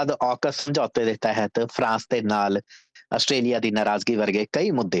ਉਸ ਤੋਂ ਬਾਅਦ ਔਕਸ ਸਮਝੌਤੇ ਦੇ ਤਹਿਤ ਫਰਾਂਸ ਦੇ ਨਾਲ ਆਸਟ੍ਰੇਲੀਆ ਦੀ ਨਾਰਾਜ਼ਗੀ ਵਰਗੇ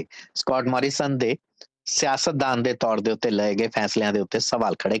ਕਈ ਮੁੱਦੇ ਸਕਾਟ ਮੋਰਿਸਨ ਦੇ ਸਿਆਸਤਦਾਨ ਦੇ ਤੌਰ ਦੇ ਉੱਤੇ ਲਏ ਗਏ ਫੈਸਲਿਆਂ ਦੇ ਉੱਤੇ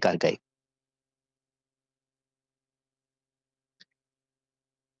ਸਵਾਲ ਖੜੇ ਕਰ ਗਏ।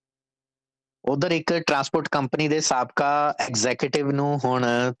 ਉਧਰ ਇੱਕ ਟਰਾਂਸਪੋਰਟ ਕੰਪਨੀ ਦੇ ਸਾਬਕਾ ਐਗਜ਼ੀਕਿਊਟਿਵ ਨੂੰ ਹੁਣ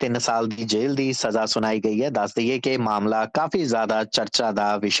 3 ਸਾਲ ਦੀ ਜੇਲ੍ਹ ਦੀ ਸਜ਼ਾ ਸੁਣਾਈ ਗਈ ਹੈ। ਦੱਸ ਦਈਏ ਕਿ ਮਾਮਲਾ ਕਾਫੀ ਜ਼ਿਆਦਾ ਚਰਚਾ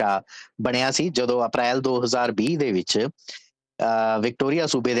ਦਾ ਵਿਸ਼ਾ ਬਣਿਆ ਸੀ ਜਦੋਂ ਅਪ੍ਰੈਲ 2020 ਦੇ ਵਿੱਚ ਵਿਕਟੋਰੀਆ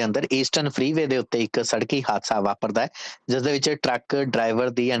ਸੂਬੇ ਦੇ ਅੰਦਰ ਈਸਟਰਨ ਫਰੀਵੇ ਦੇ ਉੱਤੇ ਇੱਕ ਸੜਕੀ ਹਾਦਸਾ ਵਾਪਰਦਾ ਹੈ, ਜਿਸ ਦੇ ਵਿੱਚ ਟਰੱਕ ਡਰਾਈਵਰ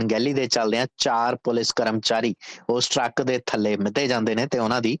ਦੀ ਅਣਗਹਿਲੀ ਦੇ ਚੱਲਦਿਆਂ 4 ਪੁਲਿਸ ਕਰਮਚਾਰੀ ਉਸ ਟਰੱਕ ਦੇ ਥੱਲੇ ਮਿੱਧੇ ਜਾਂਦੇ ਨੇ ਤੇ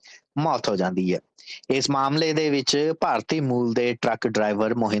ਉਹਨਾਂ ਦੀ ਮੌਤ ਹੋ ਜਾਂਦੀ ਹੈ। ਇਸ ਮਾਮਲੇ ਦੇ ਵਿੱਚ ਭਾਰਤੀ ਮੂਲ ਦੇ ਟਰੱਕ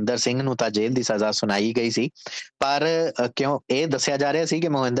ਡਰਾਈਵਰ ਮੋਹਿੰਦਰ ਸਿੰਘ ਨੂੰ ਤਾਂ ਜੇਲ੍ਹ ਦੀ ਸਜ਼ਾ ਸੁਣਾਈ ਗਈ ਸੀ, ਪਰ ਕਿਉਂ ਇਹ ਦੱਸਿਆ ਜਾ ਰਿਹਾ ਸੀ ਕਿ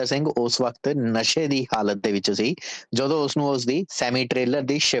ਮੋਹਿੰਦਰ ਸਿੰਘ ਉਸ ਵਕਤ ਨਸ਼ੇ ਦੀ ਹਾਲਤ ਦੇ ਵਿੱਚ ਸੀ ਜਦੋਂ ਉਸਨੂੰ ਉਸਦੀ ਸੈਮੀ ਟ੍ਰੇਲਰ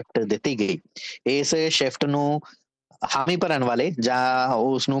ਦੀ ਸ਼ਿਫਟ ਦਿੱਤੀ ਗਈ। ਇਸ ਸ਼ਿਫਟ ਨੂੰ ਹਾਮੀ ਭਰਨ ਵਾਲੇ ਜਾਂ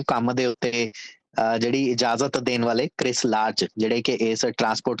ਉਸ ਨੂੰ ਕੰਮ ਦੇ ਉੱਤੇ ਜਿਹੜੀ ਇਜਾਜ਼ਤ ਦੇਣ ਵਾਲੇ ਕ੍ਰਿਸ ਲਾਰਜ, ਜਿਹੜੇ ਕਿ ਇਸ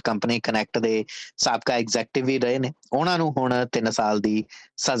ਟਰਾਂਸਪੋਰਟ ਕੰਪਨੀ ਕਨੈਕਟ ਦੇ ਸਾਬਕਾ ਐਗਜ਼ੈਕਟਿਵ ਵੀ ਰਹੇ ਨੇ, ਉਹਨਾਂ ਨੂੰ ਹੁਣ 3 ਸਾਲ ਦੀ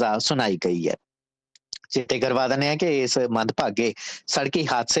ਸਜ਼ਾ ਸੁਣਾਈ ਗਈ ਹੈ। ਚੇਤੇ ਕਰਵਾ ਦਿੰਦੇ ਆ ਕਿ ਇਸ ਮੰਦਭਾਗੇ ਸੜਕੀ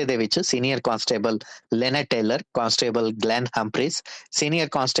ਹਾਦਸੇ ਦੇ ਵਿੱਚ senior constable Lynette Taylor, constable Glen Humphris, senior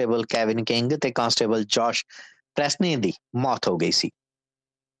constable Kevin King ਤੇ ਕਾਂਸਟੇਬਲ ਜੋਸ਼ ਪ੍ਰੈਸਨੀ ਦੀ ਮੌਤ ਹੋ ਗਈ ਸੀ।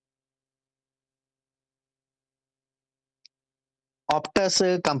 ਆਪਟਸ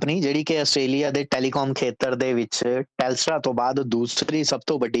ਕੰਪਨੀ, ਜਿਹੜੀ ਕਿ ਆਸਟ੍ਰੇਲੀਆ ਦੇ ਟੈਲੀਕਾਮ ਖੇਤਰ ਦੇ ਵਿੱਚ ਟੈਲਸਟਰਾ ਤੋਂ ਬਾਅਦ ਦੂਸਰੀ ਸਭ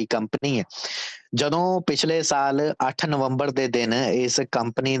ਤੋਂ ਵੱਡੀ ਕੰਪਨੀ ਹੈ, ਜਦੋਂ ਪਿਛਲੇ ਸਾਲ 8 ਨਵੰਬਰ ਦੇ ਦਿਨ ਇਸ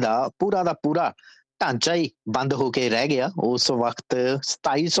ਕੰਪਨੀ ਦਾ ਪੂਰਾ ਢਾਂਚਾ ਹੀ ਬੰਦ ਹੋ ਕੇ ਰਹਿ ਗਿਆ, ਉਸ ਵਕਤ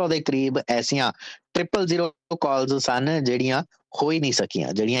 2700 ਦੇ ਕਰੀਬ ਐਸੀਆਂ 000 ਕਾਲਸ ਸਨ ਜਿਹੜੀਆਂ ਹੋ ਹੀ ਨਹੀਂ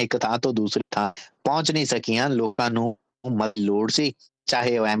ਸਕੀਆਂ, ਜਿਹੜੀਆਂ ਇੱਕ ਥਾਂ ਤੋਂ ਦੂਸਰੀ ਥਾਂ ਪਹੁੰਚ ਨਹੀਂ ਸਕੀਆਂ। ਲੋਕਾਂ ਨੂੰ ਲੋੜ ਸੀ,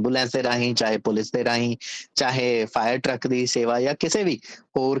 ਚਾਹੇ ਉਹ ਐਂਬੂਲੈਂਸ ਦੇ ਰਾਹੀਂ, ਚਾਹੇ ਪੁਲਿਸ ਦੇ ਰਾਹੀਂ, ਚਾਹੇ ਫਾਇਰ ਟਰੱਕ ਦੀ ਸੇਵਾ ਜਾਂ ਕਿਸੇ ਵੀ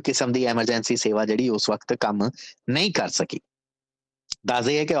ਹੋਰ ਕਿਸਮ ਦੀ ਐਮਰਜੈਂਸੀ ਸੇਵਾ ਜਿਹੜੀ ਉਸ ਵਕਤ ਕੰਮ ਨਹੀਂ ਕਰ ਸਕੀ।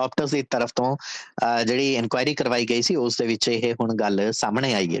 ਦੱਸਦੇ ਹੈ ਕਿ ਆਪਟਸ ਦੀ ਤਰਫ ਤੋਂ ਜਿਹੜੀ ਇਨਕੁਆਇਰੀ ਕਰਵਾਈ ਗਈ ਸੀ ਉਸ ਦੇ ਵਿੱਚ ਇਹ ਹੁਣ ਗੱਲ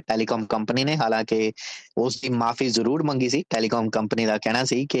ਸਾਹਮਣੇ ਆਈ ਹੈ। ਟੈਲੀਕਾਮ ਕੰਪਨੀ ਨੇ ਹਾਲਾਂਕਿ ਉਸ ਦੀ ਮਾਫੀ ਜ਼ਰੂਰ ਮੰਗੀ ਸੀ। ਟੈਲੀਕਾਮ ਕੰਪਨੀ ਦਾ ਕਹਿਣਾ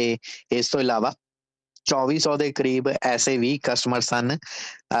ਸੀ ਕਿ ਇਸ ਤੋਂ ਇਲਾਵਾ 2400 ਦੇ ਕਰੀਬ ਐਸੇ ਵੀ ਕਸਟਮਰ ਸਨ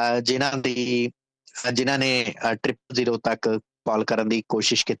ਜਿਨ੍ਹਾਂ ਨੇ 000 ਤੱਕ ਕਾਲ ਕਰਨ ਦੀ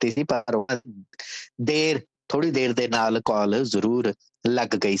ਕੋਸ਼ਿਸ਼ ਕੀਤੀ ਸੀ, ਪਰ ਥੋੜੀ ਦੇਰ ਦੇ ਨਾਲ ਕਾਲ ਜ਼ਰੂਰ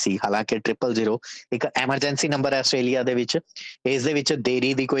ਲੱਗ ਗਈ ਸੀ। ਹਾਲਾਂਕਿ 000 ਇੱਕ ਐਮਰਜੈਂਸੀ ਨੰਬਰ ਹੈ ਆਸਟ੍ਰੇਲੀਆ ਦੇ ਵਿੱਚ, ਇਸ ਦੇ ਵਿੱਚ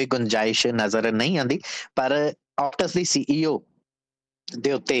ਦੇਰੀ ਦੀ ਕੋਈ ਗੁੰਜਾਇਸ਼ ਨਜ਼ਰ ਨਹੀਂ ਆਉਂਦੀ, ਪਰ ਆਪਟਸ ਦੀ CEO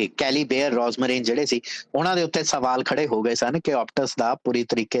ਦੇ ਉੱਤੇ ਕੈਲੀ ਬੇਅਰ ਰੋਜ਼ਮਰੀਨ ਜਿਹੜੇ ਸੀ, ਉਹਨਾਂ ਦੇ ਉੱਤੇ ਸਵਾਲ ਖੜੇ ਹੋ ਗਏ ਸਨ ਕਿ ਆਪਟਸ ਦਾ ਪੂਰੀ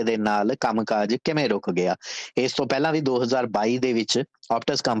ਤਰੀਕੇ ਦੇ ਨਾਲ ਕੰਮਕਾਜ ਕਿਵੇਂ ਰੁਕ ਗਿਆ। ਇਸ ਤੋਂ ਪਹਿਲਾਂ ਵੀ 2022 ਦੇ ਵਿੱਚ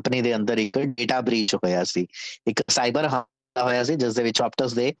ਆਪਟਸ ਕੰਪਨੀ ਦੇ ਅੰਦਰ ਇੱਕ ਡੇਟਾ ਬ੍ਰੀਚ ਹੋਇਆ ਸੀ, ਇੱਕ ਸਾਈਬਰ ਹੋਇਆ ਸੀ, ਜਿਸ ਦੇ ਵਿੱਚ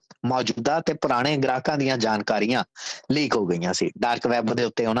ਆਪਟਸ ਦੇ ਮੌਜੂਦਾ ਤੇ ਪੁਰਾਣੇ ਗ੍ਰਾਹਕਾਂ ਦੀਆਂ ਜਾਣਕਾਰੀਆਂ ਲੀਕ ਹੋ ਗਈਆਂ ਸੀ। ਡਾਰਕ ਵੈਬ ਦੇ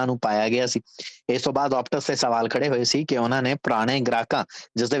ਉੱਤੇ ਉਹਨਾਂ ਨੂੰ ਪਾਇਆ ਗਿਆ ਸੀ। ਇਸ ਤੋਂ ਬਾਅਦ ਆਪਟਸ ਤੇ ਸਵਾਲ ਖੜੇ ਹੋਏ ਸੀ ਕਿ ਉਹਨਾਂ ਨੇ ਪੁਰਾਣੇ ਗ੍ਰਾਹਕਾਂ,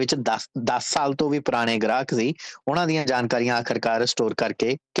 ਜਿਸ ਦੇ ਵਿੱਚ 10 ਸਾਲ ਤੋਂ ਵੀ ਪੁਰਾਣੇ ਗ੍ਰਾਹਕ ਸੀ, ਉਹਨਾਂ ਦੀਆਂ ਜਾਣਕਾਰੀਆਂ ਆਖਰਕਾਰ ਸਟੋਰ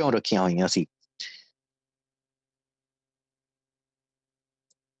ਕਰਕੇ ਕਿਉਂ ਰੱਖੀਆਂ ਹੋਈਆਂ ਸੀ।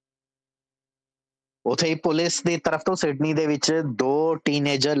 ਉੱਥੇ ਪੁਲਿਸ ਦੀ ਤਰਫ ਤੋਂ ਸਿਡਨੀ ਦੇ ਵਿੱਚ 2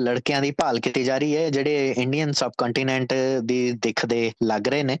 ਟੀਨੇਜਰ ਲੜਕਿਆਂ ਦੀ ਭਾਲ ਕੀਤੀ ਜਾ ਰਹੀ ਹੈ, ਜਿਹੜੇ ਇੰਡੀਅਨ ਸਬ ਕੰਟੀਨੈਂਟ ਦੀ ਦਿੱਖ ਦੇ ਲੱਗ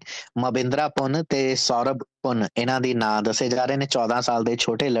ਰਹੇ ਨੇ। ਮਬਿੰਦਰਾ ਪੁੰਨ ਤੇ ਸੌਰਭ ਪੁੰਨ ਇਹਨਾਂ ਦੀ ਨਾਂ ਦੱਸੇ ਜਾ ਰਹੇ ਨੇ। 14 ਸਾਲ ਦੇ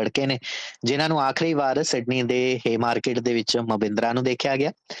ਛੋਟੇ ਲੜਕੇ ਨੇ, ਜਿਨ੍ਹਾਂ ਨੂੰ ਆਖਰੀ ਵਾਰ ਸਿਡਨੀ ਦੇ ਹੇ ਮਾਰਕੀਟ ਦੇ ਵਿੱਚ ਮਬਿੰਦਰਾ ਨੂੰ ਦੇਖਿਆ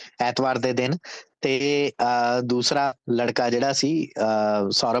ਗਿਆ ਐਤਵਾਰ ਦੇ ਦਿਨ, ਤੇ ਦੂਸਰਾ ਲੜਕਾ ਜਿਹੜਾ ਸੀ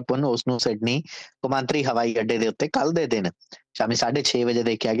ਸੌਰਭ ਪੁੰਨ, ਉਸਨੂੰ ਸਿਡਨੀ ਕੌਮਾਂਤਰੀ ਹਵਾਈ ਅੱਡੇ ਦੇ ਉੱਤੇ ਕੱਲ ਦੇ ਦਿਨ ਸ਼ਾਮੀ 6:30 ਵਜੇ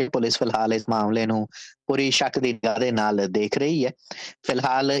ਦੇਖਿਆ ਗਿਆ। ਪੁਲਿਸ ਫਿਲਹਾਲ ਇਸ ਮਾਮਲੇ ਨੂੰ ਪੂਰੀ ਸ਼ੱਕ ਦੀ ਨਿਗਾਹ ਦੇ ਨਾਲ ਦੇਖ ਰਹੀ ਹੈ।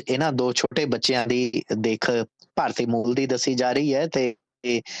 ਫਿਲਹਾਲ ਇਹਨਾਂ 2 ਛੋਟੇ ਬੱਚਿਆਂ ਦੀ ਦੇਖ ਭਾਰਤੀ ਮੂਲ ਦੀ ਦੱਸੀ ਜਾ ਰਹੀ ਹੈ, ਤੇ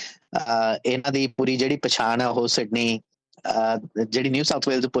ਇਹਨਾਂ ਦੀ ਪੂਰੀ ਜਿਹੜੀ ਪਛਾਣ ਹੈ ਉਹ ਸਿਡਨੀ ਜਿਹੜੀ ਨਿਊ ਸਾਊਥ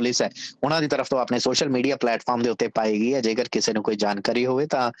ਵੇਲਜ਼ ਪੁਲਿਸ ਹੈ ਉਹਨਾਂ ਦੀ ਤਰਫ ਤੋਂ ਆਪਣੇ ਸੋਸ਼ਲ ਮੀਡੀਆ ਪਲੇਟਫਾਰਮ ਦੇ ਉੱਤੇ ਪਾਈ ਗਈ ਹੈ। ਜੇਕਰ ਕਿਸੇ ਨੂੰ ਕੋਈ ਜਾਣਕਾਰੀ ਹੋਵੇ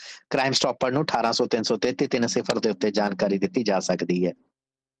ਤਾਂ ਕ੍ਰਾਈਮ ਸਟਾਪਰ ਨੂੰ 1800 333 30 ਦੇ ਉੱਤੇ ਜਾਣਕਾਰੀ ਦਿੱਤੀ ਜਾ ਸਕਦੀ ਹੈ।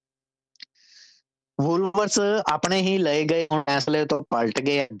 ਵੂਲਵਰਸ ਆਪਣੇ ਹੀ ਲਏ ਗਏ ਫੈਸਲੇ ਤੋਂ ਪਲਟ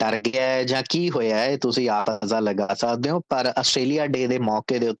ਗਏ, ਡਰ ਗਿਆ ਜਾਂ ਕੀ ਹੋਇਆ ਹੈ ਤੁਸੀਂ ਆਪ ਅੰਦਾਜ਼ਾ ਲਗਾ ਸਕਦੇ ਹੋ। ਪਰ ਆਸਟ੍ਰੇਲੀਆ ਡੇ ਦੇ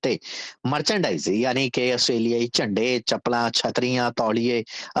ਮੌਕੇ ਦੇ ਉੱਤੇ ਮਰਚੈਂਡਾਈਜ਼, ਯਾਨੀ ਕਿ ਆਸਟ੍ਰੇਲੀਆਈ ਝੰਡੇ, ਚੱਪਲਾਂ, ਛਤਰੀਆਂ, ਤੌਲੀਏ,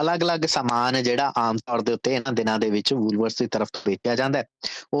 ਅਲੱਗ-ਅਲੱਗ ਸਮਾਨ ਜਿਹੜਾ ਆਮ ਤੌਰ ਦੇ ਉੱਤੇ ਇਹਨਾਂ ਦਿਨਾਂ ਦੇ ਵਿੱਚ ਵੂਲਵਰਸ ਦੀ ਤਰਫ ਤੋਂ ਵੇਚਿਆ ਜਾਂਦਾ,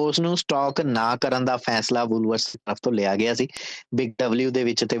 ਉਸ ਨੂੰ ਸਟਾਕ ਨਾ ਕਰਨ ਦਾ ਫੈਸਲਾ ਵੂਲਵਰਸ ਦੀ ਤਰਫ ਤੋਂ ਲਿਆ ਗਿਆ ਸੀ, ਬਿਗ ਡਬਲਿਊ ਦੇ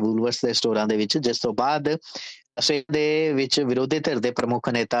ਵਿੱਚ ਤੇ ਵੂਲਵਰਸ ਦੇ ਸਟੋਰਾਂ ਦੇ ਵਿੱਚ। ਜਿਸ ਤੋਂ ਬਾਅਦ ਆਸਟ੍ਰੇਲੀਆ ਦੇ ਵਿੱਚ ਵਿਰੋਧੀ ਧਿਰ ਦੇ ਪ੍ਰਮੁੱਖ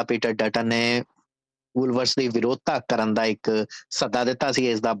ਨੇਤਾ ਪੀਟਰ ਡਟਨ ਨੇ ਵੂਲਵਰਸ ਦੀ ਵਿਰੋਧਤਾ ਕਰਨ ਦਾ ਇੱਕ ਸੱਦਾ ਦਿੱਤਾ ਸੀ,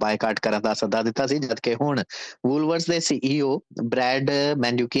 ਇਸ ਦਾ ਬਾਈਕਾਟ ਕਰਨ ਦਾ ਸੱਦਾ ਦਿੱਤਾ ਸੀ, ਜਦਕਿ ਹੁਣ ਵੂਲਵਰਸ ਦੇ CEO ਬ੍ਰੈਡ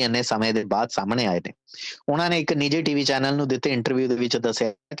ਮੈਨਿਊਕੀ ਇੰਨੇ ਸਮੇਂ ਦੇ ਬਾਅਦ ਸਾਹਮਣੇ ਆਏ ਨੇ। ਉਹਨਾਂ ਨੇ ਇੱਕ ਨਿੱਜੀ ਟੀਵੀ ਚੈਨਲ ਨੂੰ ਦਿੱਤੇ ਇੰਟਰਵਿਊ ਦੇ ਵਿੱਚ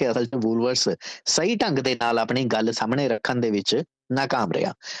ਦੱਸਿਆ ਕਿ ਅਸਲ 'ਚ ਵੂਲਵਰਸ ਸਹੀ ਢੰਗ ਦੇ ਨਾਲ ਆਪਣੀ ਗੱਲ ਸਾਹਮਣੇ ਰੱਖਣ ਦੇ ਵਿੱਚ ਨਾਕਾਮ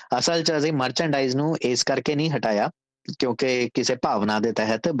ਰਿਹਾ। ਅਸਲ 'ਚ ਅਸੀਂ ਮਰਚੈਂਡਾਈਜ਼ ਨੂੰ ਇਸ ਕਰਕੇ ਨਹੀਂ ਹਟਾਇਆ ਕਿਉਂਕਿ ਕਿਸੇ ਭਾਵਨਾ ਦੇ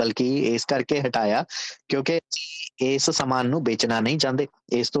ਤਹਿਤ, ਬਲਕਿ ਇਸ ਕਰਕੇ ਹਟਾਇਆ ਕਿਉਂਕਿ ਇਸ ਸਮਾਨ ਨੂੰ ਵੇਚਣਾ ਨਹੀਂ ਚਾਹੁੰਦੇ,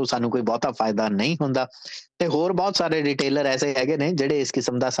 ਇਸ ਤੋਂ ਸਾਨੂੰ ਕੋਈ ਬਹੁਤਾ ਫਾਇਦਾ ਨਹੀਂ ਹੁੰਦਾ। ਤੇ ਹੋਰ ਬਹੁਤ ਸਾਰੇ ਰਿਟੇਲਰ ਐਸੇ ਹੈਗੇ ਨੇ ਜਿਹੜੇ ਇਸ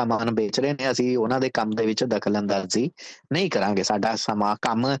ਕਿਸਮ ਦਾ ਸਮਾਨ ਵੇਚ ਰਹੇ ਨੇ, ਅਸੀਂ ਉਹਨਾਂ ਦੇ ਕੰਮ ਦੇ ਵਿੱਚ ਦਖਲ ਅੰਦਾਜ਼ੀ ਨਹੀਂ ਕਰਾਂਗੇ। ਸਾਡਾ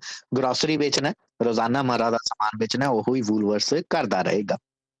ਕੰਮ ਗਰੋਸਰੀ ਵੇਚਣਾ, ਰੋਜ਼ਾਨਾ ਮਰਾ ਦਾ ਸਮਾਨ ਵੇਚਣਾ, ਉਹ ਹੀ ਵੂਲਵਰਸ ਕਰਦਾ ਰਹੇਗਾ।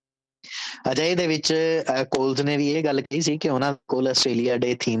 ਅਜਿਹੇ ਦੇ ਵਿੱਚ ਕੋਲਸ ਨੇ ਵੀ ਇਹ ਗੱਲ ਕਹੀ ਸੀ ਕਿ ਉਹਨਾਂ ਕੋਲ ਆਸਟ੍ਰੇਲੀਆ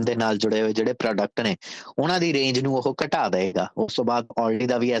ਡੇ ਥੀਮ ਦੇ ਨਾਲ ਜੁੜੇ ਹੋਏ ਜਿਹੜੇ ਪ੍ਰੋਡਕਟ ਨੇ ਉਹਨਾਂ ਦੀ ਰੇਂਜ ਨੂੰ ਉਹ ਘਟਾ ਦੇਗਾ। ਉਸ ਤੋਂ ਬਾਅਦ ਆਲਡੀ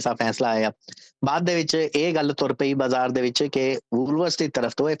ਦਾ ਵੀ ਐਸਾ ਫੈਸਲਾ ਆਇਆ। ਬਾਅਦ ਦੇ ਵਿੱਚ ਇਹ ਗੱਲ ਤੁਰ ਪਈ ਬਾਜ਼ਾਰ ਦੇ ਵਿੱਚ ਕਿ ਵੂਲਵਰਸ ਦੀ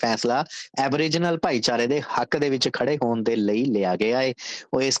ਤਰਫ ਤੋਂ ਇਹ ਫੈਸਲਾ ਐਬਰੀਜਨਲ ਭਾਈਚਾਰੇ ਦੇ ਹੱਕ ਦੇ ਵਿੱਚ ਖੜੇ ਹੋਣ ਦੇ ਲਈ ਲਿਆ ਗਿਆ ਹੈ।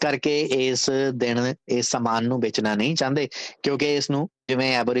 ਉਹ ਇਸ ਕਰਕੇ ਇਸ ਦਿਨ ਇਸ ਸਮਾਨ ਨੂੰ ਵੇਚਣਾ ਨਹੀਂ ਚਾਹੁੰਦੇ ਕਿਉਂਕਿ ਇਸ ਨੂੰ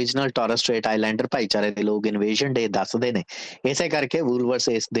ਜਿਵੇਂ ਐਬਰੀਜਨਲ ਟੋਰਸ ਸਟ੍ਰੇਟ ਆਈਲੈਂਡਰ ਭਾਈਚਾਰੇ ਦੇ ਲੋਕ ਇਨਵੇਜਨ ਡੇ ਦੱਸਦੇ ਨੇ, ਇਸੇ ਕਰਕੇ ਵੂਲਵਰਸ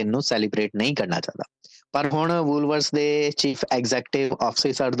ਇਸ ਦਿਨ ਨੂੰ ਸੈਲੀਬ੍ਰੇਟ ਨਹੀਂ ਕਰਨਾ ਚਾਹੁੰਦਾ। ਪਰ ਹੁਣ ਵੂਲਵਰਸ ਦੇ ਚੀਫ ਐਗਜ਼ੈਕਟਿਵ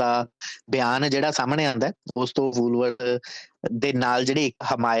ਆਫਿਸਰ ਦਾ ਬਿਆਨ ਜਿਹੜਾ ਸਾਹਮਣੇ ਆਉਂਦਾ, ਉਸ ਤੋਂ ਵੂਲਵਰਸ ਦੇ ਨਾਲ ਜਿਹੜੀ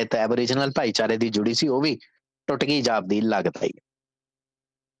ਹਮਾਇਤ ਐਬਰੀਜਨਲ ਭਾਈਚਾਰੇ ਦੀ ਜੁੜੀ ਸੀ ਉਹ ਵੀ ਟੁੱਟ ਗਈ ਜਾਪਦੀ ਲੱਗਦਾ ਹੀ।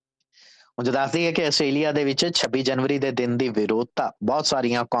 ਉਂਝ ਦੱਸਦੀ ਹੈ ਕਿ ਆਸਟ੍ਰੇਲੀਆ ਦੇ ਵਿੱਚ 26 ਜਨਵਰੀ ਦੇ ਦਿਨ ਦੀ ਵਿਰੋਧਤਾ ਬਹੁਤ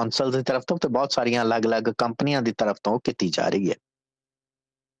ਸਾਰੀਆਂ ਕੌਂਸਲ ਦੀ ਤਰਫ ਤੋਂ ਤੇ ਬਹੁਤ ਸਾਰੀਆਂ ਅਲੱਗ-ਅਲੱਗ ਕੰਪਨੀਆਂ ਦੀ ਤਰਫ ਤੋਂ ਕੀਤੀ ਜਾ ਰਹੀ ਹੈ।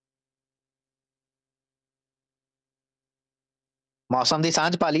 ਮੌਸਮ ਦੀ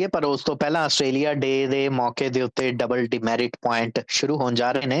ਸਾਂਝ ਪਾ ਲਈਏ, ਪਰ ਉਸ ਤੋਂ ਪਹਿਲਾਂ ਆਸਟ੍ਰੇਲੀਆ ਡੇ ਦੇ ਮੌਕੇ ਦੇ ਉੱਤੇ ਡਬਲ ਡਿਮੈਰਿਟ ਪੁਆਇੰਟ ਸ਼ੁਰੂ ਹੋਣ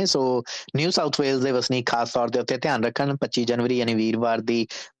ਜਾ ਰਹੇ ਨੇ। ਸੋ ਨਿਊ ਸਾਊਥ ਵੇਲਜ਼ ਦੇ ਵਸਨੀਕ ਖਾਸ ਤੌਰ ਦੇ ਉੱਤੇ ਧਿਆਨ ਰੱਖਣ, 25 ਜਨਵਰੀ ਯਾਨੀ ਵੀਰਵਾਰ ਦੀ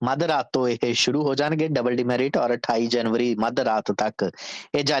ਮੱਧ ਰਾਤ ਤੋਂ ਇਹ ਸ਼ੁਰੂ ਹੋ ਜਾਣਗੇ ਡਬਲ ਡਿਮੈਰਿਟ, ਔਰ 28 ਜਨਵਰੀ ਮੱਧ ਰਾਤ ਤੱਕ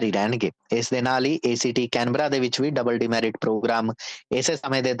ਇਹ ਜਾਰੀ ਰਹਿਣਗੇ। ਇਸ ਦੇ ਨਾਲ ਹੀ ACT ਕੈਨਬਰਾ ਦੇ ਵਿੱਚ ਵੀ ਡਬਲ ਡਿਮੈਰਿਟ ਪ੍ਰੋਗਰਾਮ ਇਸੇ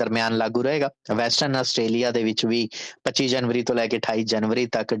ਸਮੇਂ ਦੇ ਦਰਮਿਆਨ ਲਾਗੂ ਰਹੇਗਾ। ਵੈਸਟਰਨ ਆਸਟ੍ਰੇਲੀਆ ਦੇ ਵਿੱਚ ਵੀ 25 ਜਨਵਰੀ ਤੋਂ ਲੈ ਕੇ 28 ਜਨਵਰੀ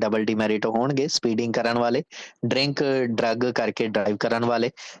ਤੱਕ ਡਬਲ ਡਿਮੈਰਿਟ ਹੋਣਗੇ। ਸਪੀਡਿੰਗ ਕਰਨ ਵਾਲੇ, ਡਰਿੰਕ ਡਰੱਗ ਕਰਕੇ ਡਰਾਈਵ ਕਰਨ ਵਾਲੇ,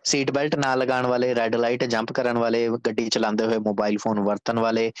 ਸੀਟ ਬੈਲਟ ਨਾ ਲਗਾਉਣ ਵਾਲੇ, ਰੈੱਡ ਲਾਈਟ ਜੰਪ ਕਰਨ ਵਾਲੇ, ਗੱਡੀ ਚਲਾਉਂਦੇ ਹੋਏ ਮੋਬਾਈਲ ਫੋਨ ਵਰਤਣ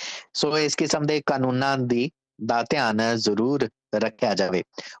ਵਾਲੇ, ਸੋ ਇਸ ਕਿਸਮ ਦੇ ਕਾਨੂੰਨਾਂ ਦਾ ਧਿਆਨ ਜ਼ਰੂਰ ਰੱਖਿਆ ਜਾਵੇ।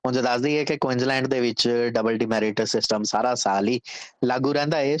 ਉਂਝ ਦੱਸਦੀ ਹੈ ਕਿ ਕੁਇਨਜ਼ਲੈਂਡ ਦੇ ਵਿੱਚ ਡਬਲ ਡਿਮੈਰਿਟ ਸਿਸਟਮ ਸਾਰਾ ਸਾਲ ਹੀ ਲਾਗੂ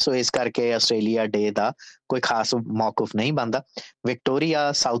ਰਹਿੰਦਾ ਹੈ, ਸੋ ਇਸ ਕਰਕੇ ਆਸਟ੍ਰੇਲੀਆ ਡੇ ਦਾ ਕੋਈ ਖਾਸ ਮੌਕੂਫ ਨਹੀਂ ਬਣਦਾ।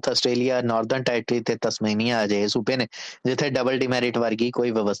 Victoria, South Australia, Northern Territory ਤੇ ਤਸਮੇਨੀਆ ਅਜਿਹੇ ਸੂਬੇ ਨੇ ਜਿੱਥੇ ਡਬਲ ਡਿਮੈਰਿਟ ਵਰਗੀ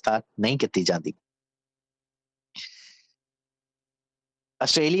ਕੋਈ ਵਿਵਸਥਾ ਨਹੀਂ ਕੀਤੀ ਜਾਂਦੀ।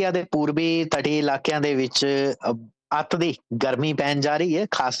 ਆਸਟ੍ਰੇਲੀਆ ਦੇ ਪੂਰਬੀ ਤਟੀ ਇਲਾਕਿਆਂ ਦੇ ਵਿੱਚ ਅੱਤ ਦੀ ਗਰਮੀ ਪੈਣ ਜਾ ਰਹੀ ਹੈ।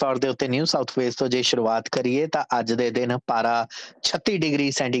 ਖਾਸ ਤੌਰ ਦੇ ਉੱਤੇ ਨਿਊ ਸਾਊਥ ਵੇਲਜ਼ ਤੋਂ ਜੇ ਸ਼ੁਰੂਆਤ ਕਰੀਏ ਤਾਂ ਅੱਜ ਦੇ ਦਿਨ ਪਾਰਾ 36 ਡਿਗਰੀ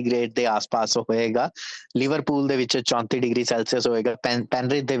ਸੈਂਟੀਗ੍ਰੇਡ ਦੇ ਆਸ-ਪਾਸ ਹੋਏਗਾ। ਲਿਵਰਪੂਲ ਦੇ ਵਿੱਚ 34 ਡਿਗਰੀ ਸੈਲਸੀਅਸ ਹੋਏਗਾ।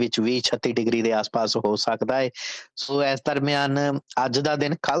 ਪੈਨਰਿਥ ਦੇ ਵਿੱਚ ਵੀ 36 ਡਿਗਰੀ ਦੇ ਆਸ-ਪਾਸ ਹੋ ਸਕਦਾ ਹੈ। ਸੋ ਇਸ ਦਰਮਿਆਨ ਅੱਜ ਦਾ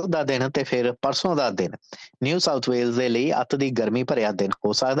ਦਿਨ, ਕੱਲ੍ਹ ਦਾ ਦਿਨ ਤੇ ਫਿਰ ਪਰਸੋਂ ਦਾ ਦਿਨ ਨਿਊ ਸਾਊਥ ਵੇਲਜ਼ ਦੇ ਲਈ ਅੱਤ ਦੀ ਗਰਮੀ ਭਰਿਆ ਦਿਨ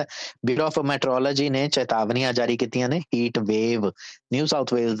ਹੋ ਸਕਦਾ। ਬਿਊਰੋ ਆਫ ਮੈਟਰੋਲੋਜੀ ਨੇ ਚੇਤਾਵਨੀਆਂ ਜਾਰੀ ਕੀਤੀਆਂ ਨੇ। Heat wave New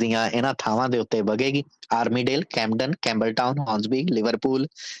South Wales ਦੀਆਂ ਇਹਨਾਂ ਥਾਵਾਂ ਦੇ ਉੱਤੇ ਵਗੇਗੀ। Armidale, Camden, Campbelltown, Hornsby, Liverpool,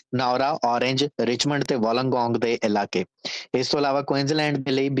 Nowra, Orange, Richmond ਤੇ ਵੋਲੰਗੋਂਗ ਦੇ ਇਲਾਕੇ। ਇਸ ਤੋਂ ਇਲਾਵਾ ਕੁਇਨਜ਼ਲੈਂਡ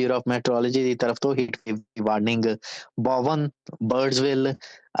ਦੇ ਲਈ ਬਿਊਰੋ ਆਫ ਮੈਟਰੋਲੋਜੀ ਦੀ ਤਰਫ ਤੋਂ ਹੀਟ ਵੇਵ ਦੀ warning Bowen, Birdsville,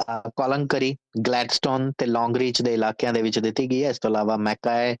 Cloncurry, Gladstone ਤੇ ਲੌਂਗਰੀਚ ਦੇ ਇਲਾਕਿਆਂ ਦੇ ਵਿੱਚ ਦਿੱਤੀ ਗਈ ਹੈ। ਇਸ ਤੋਂ ਇਲਾਵਾ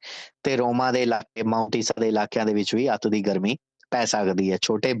ਮੈਕਾਏ ਤੇ ਰੋਮਾ ਦੇ ਇਲਾਕੇ, ਮਾਊਂਟ ਈਸਾ ਦੇ ਇਲਾਕਿਆਂ ਦੇ ਵਿੱਚ ਵੀ ਅੱਤ ਦੀ ਗਰਮੀ ਪੈ ਸਕਦੀ ਹੈ।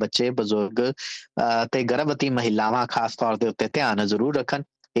 ਛੋਟੇ ਬੱਚੇ, ਬਜ਼ੁਰਗ ਤੇ ਗਰਭਵਤੀ ਮਹਿਲਾਵਾਂ ਖਾਸ ਤੌਰ ਦੇ ਉੱਤੇ ਧਿਆਨ ਜ਼ਰੂਰ ਰੱਖਣ।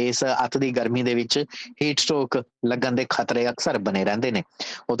 ਇਸ ਅੱਤ ਦੀ ਗਰਮੀ ਦੇ ਵਿੱਚ ਹੀਟ ਸਟ੍ਰੋਕ ਲੱਗਣ ਦੇ ਖਤਰੇ ਅਕਸਰ ਬਣੇ ਰਹਿੰਦੇ ਨੇ।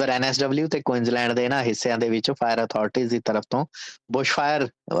 ਉਧਰ NSW ਤੇ ਕੁਇਨਜ਼ਲੈਂਡ ਦੇ ਇਹਨਾਂ ਹਿੱਸਿਆਂ ਦੇ ਵਿੱਚ ਫਾਇਰ ਅਥਾਰਟੀਜ਼ ਦੀ ਤਰਫ ਤੋਂ ਬੁਸ਼ਫਾਇਰ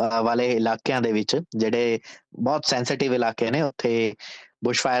ਵਾਲੇ ਇਲਾਕਿਆਂ ਦੇ ਵਿੱਚ, ਜਿਹੜੇ ਬਹੁਤ ਸੈਂਸਿਟਿਵ ਇਲਾਕੇ ਨੇ, ਉੱਥੇ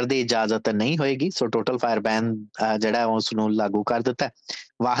ਬੁਸ਼ਫਾਇਰ ਦੀ ਇਜਾਜ਼ਤ ਨਹੀਂ ਹੋਏਗੀ। ਸੋ ਟੋਟਲ ਫਾਇਰ ਬੈਨ ਜਿਹੜਾ ਉਸ ਨੂੰ ਲਾਗੂ ਕਰ ਦਿੱਤਾ।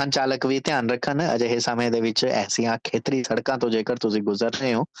 ਵਾਹਨ ਚਾਲਕ ਵੀ ਧਿਆਨ ਰੱਖਣ। ਅਜਿਹੇ ਸਮੇਂ ਦੇ ਵਿੱਚ ਐਸੀਆਂ ਖੇਤਰੀ ਸੜਕਾਂ ਤੋਂ ਜੇਕਰ ਤੁਸੀਂ ਗੁਜ਼ਰ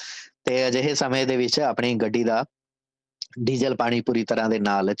ਰਹੇ ਹੋ ਤੇ ਅਜਿਹੇ ਸਮੇਂ ਦੇ ਵਿੱਚ ਆਪਣੀ ਗੱਡੀ ਦਾ ਡੀਜ਼ਲ ਪਾਣੀ ਪੂਰੀ ਤਰ੍ਹਾਂ ਦੇ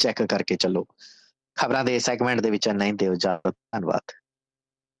ਨਾਲ ਚੈੱਕ ਕਰਕੇ ਚੱਲੋ। ਖਬਰਾਂ ਦੇ ਸੈਗਮੈਂਟ ਦੇ ਵਿੱਚ ਨਹੀਂ ਦਿਓ ਇਜਾਜ਼ਤ। ਧੰਨਵਾਦ।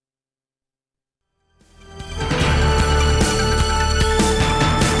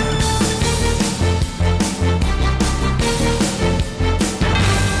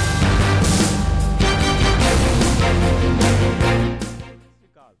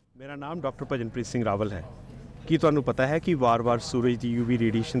 ਮੇਰਾ ਨਾਮ ਡਾਕਟਰ ਭਜਨਪ੍ਰੀਤ ਸਿੰਘ ਰਾਵਲ ਹੈ। ਕੀ ਤੁਹਾਨੂੰ ਪਤਾ ਹੈ ਕਿ ਵਾਰ-ਵਾਰ ਸੂਰਜ ਦੀ UV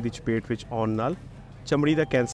ਰੇਡੀਏਸ਼ਨ ਦੀ ਚਪੇਟ ਵਿੱਚ ਆਉਣ ਨਾਲ ਚਮੜੀ ਦਾ ਕੈਂਸਰ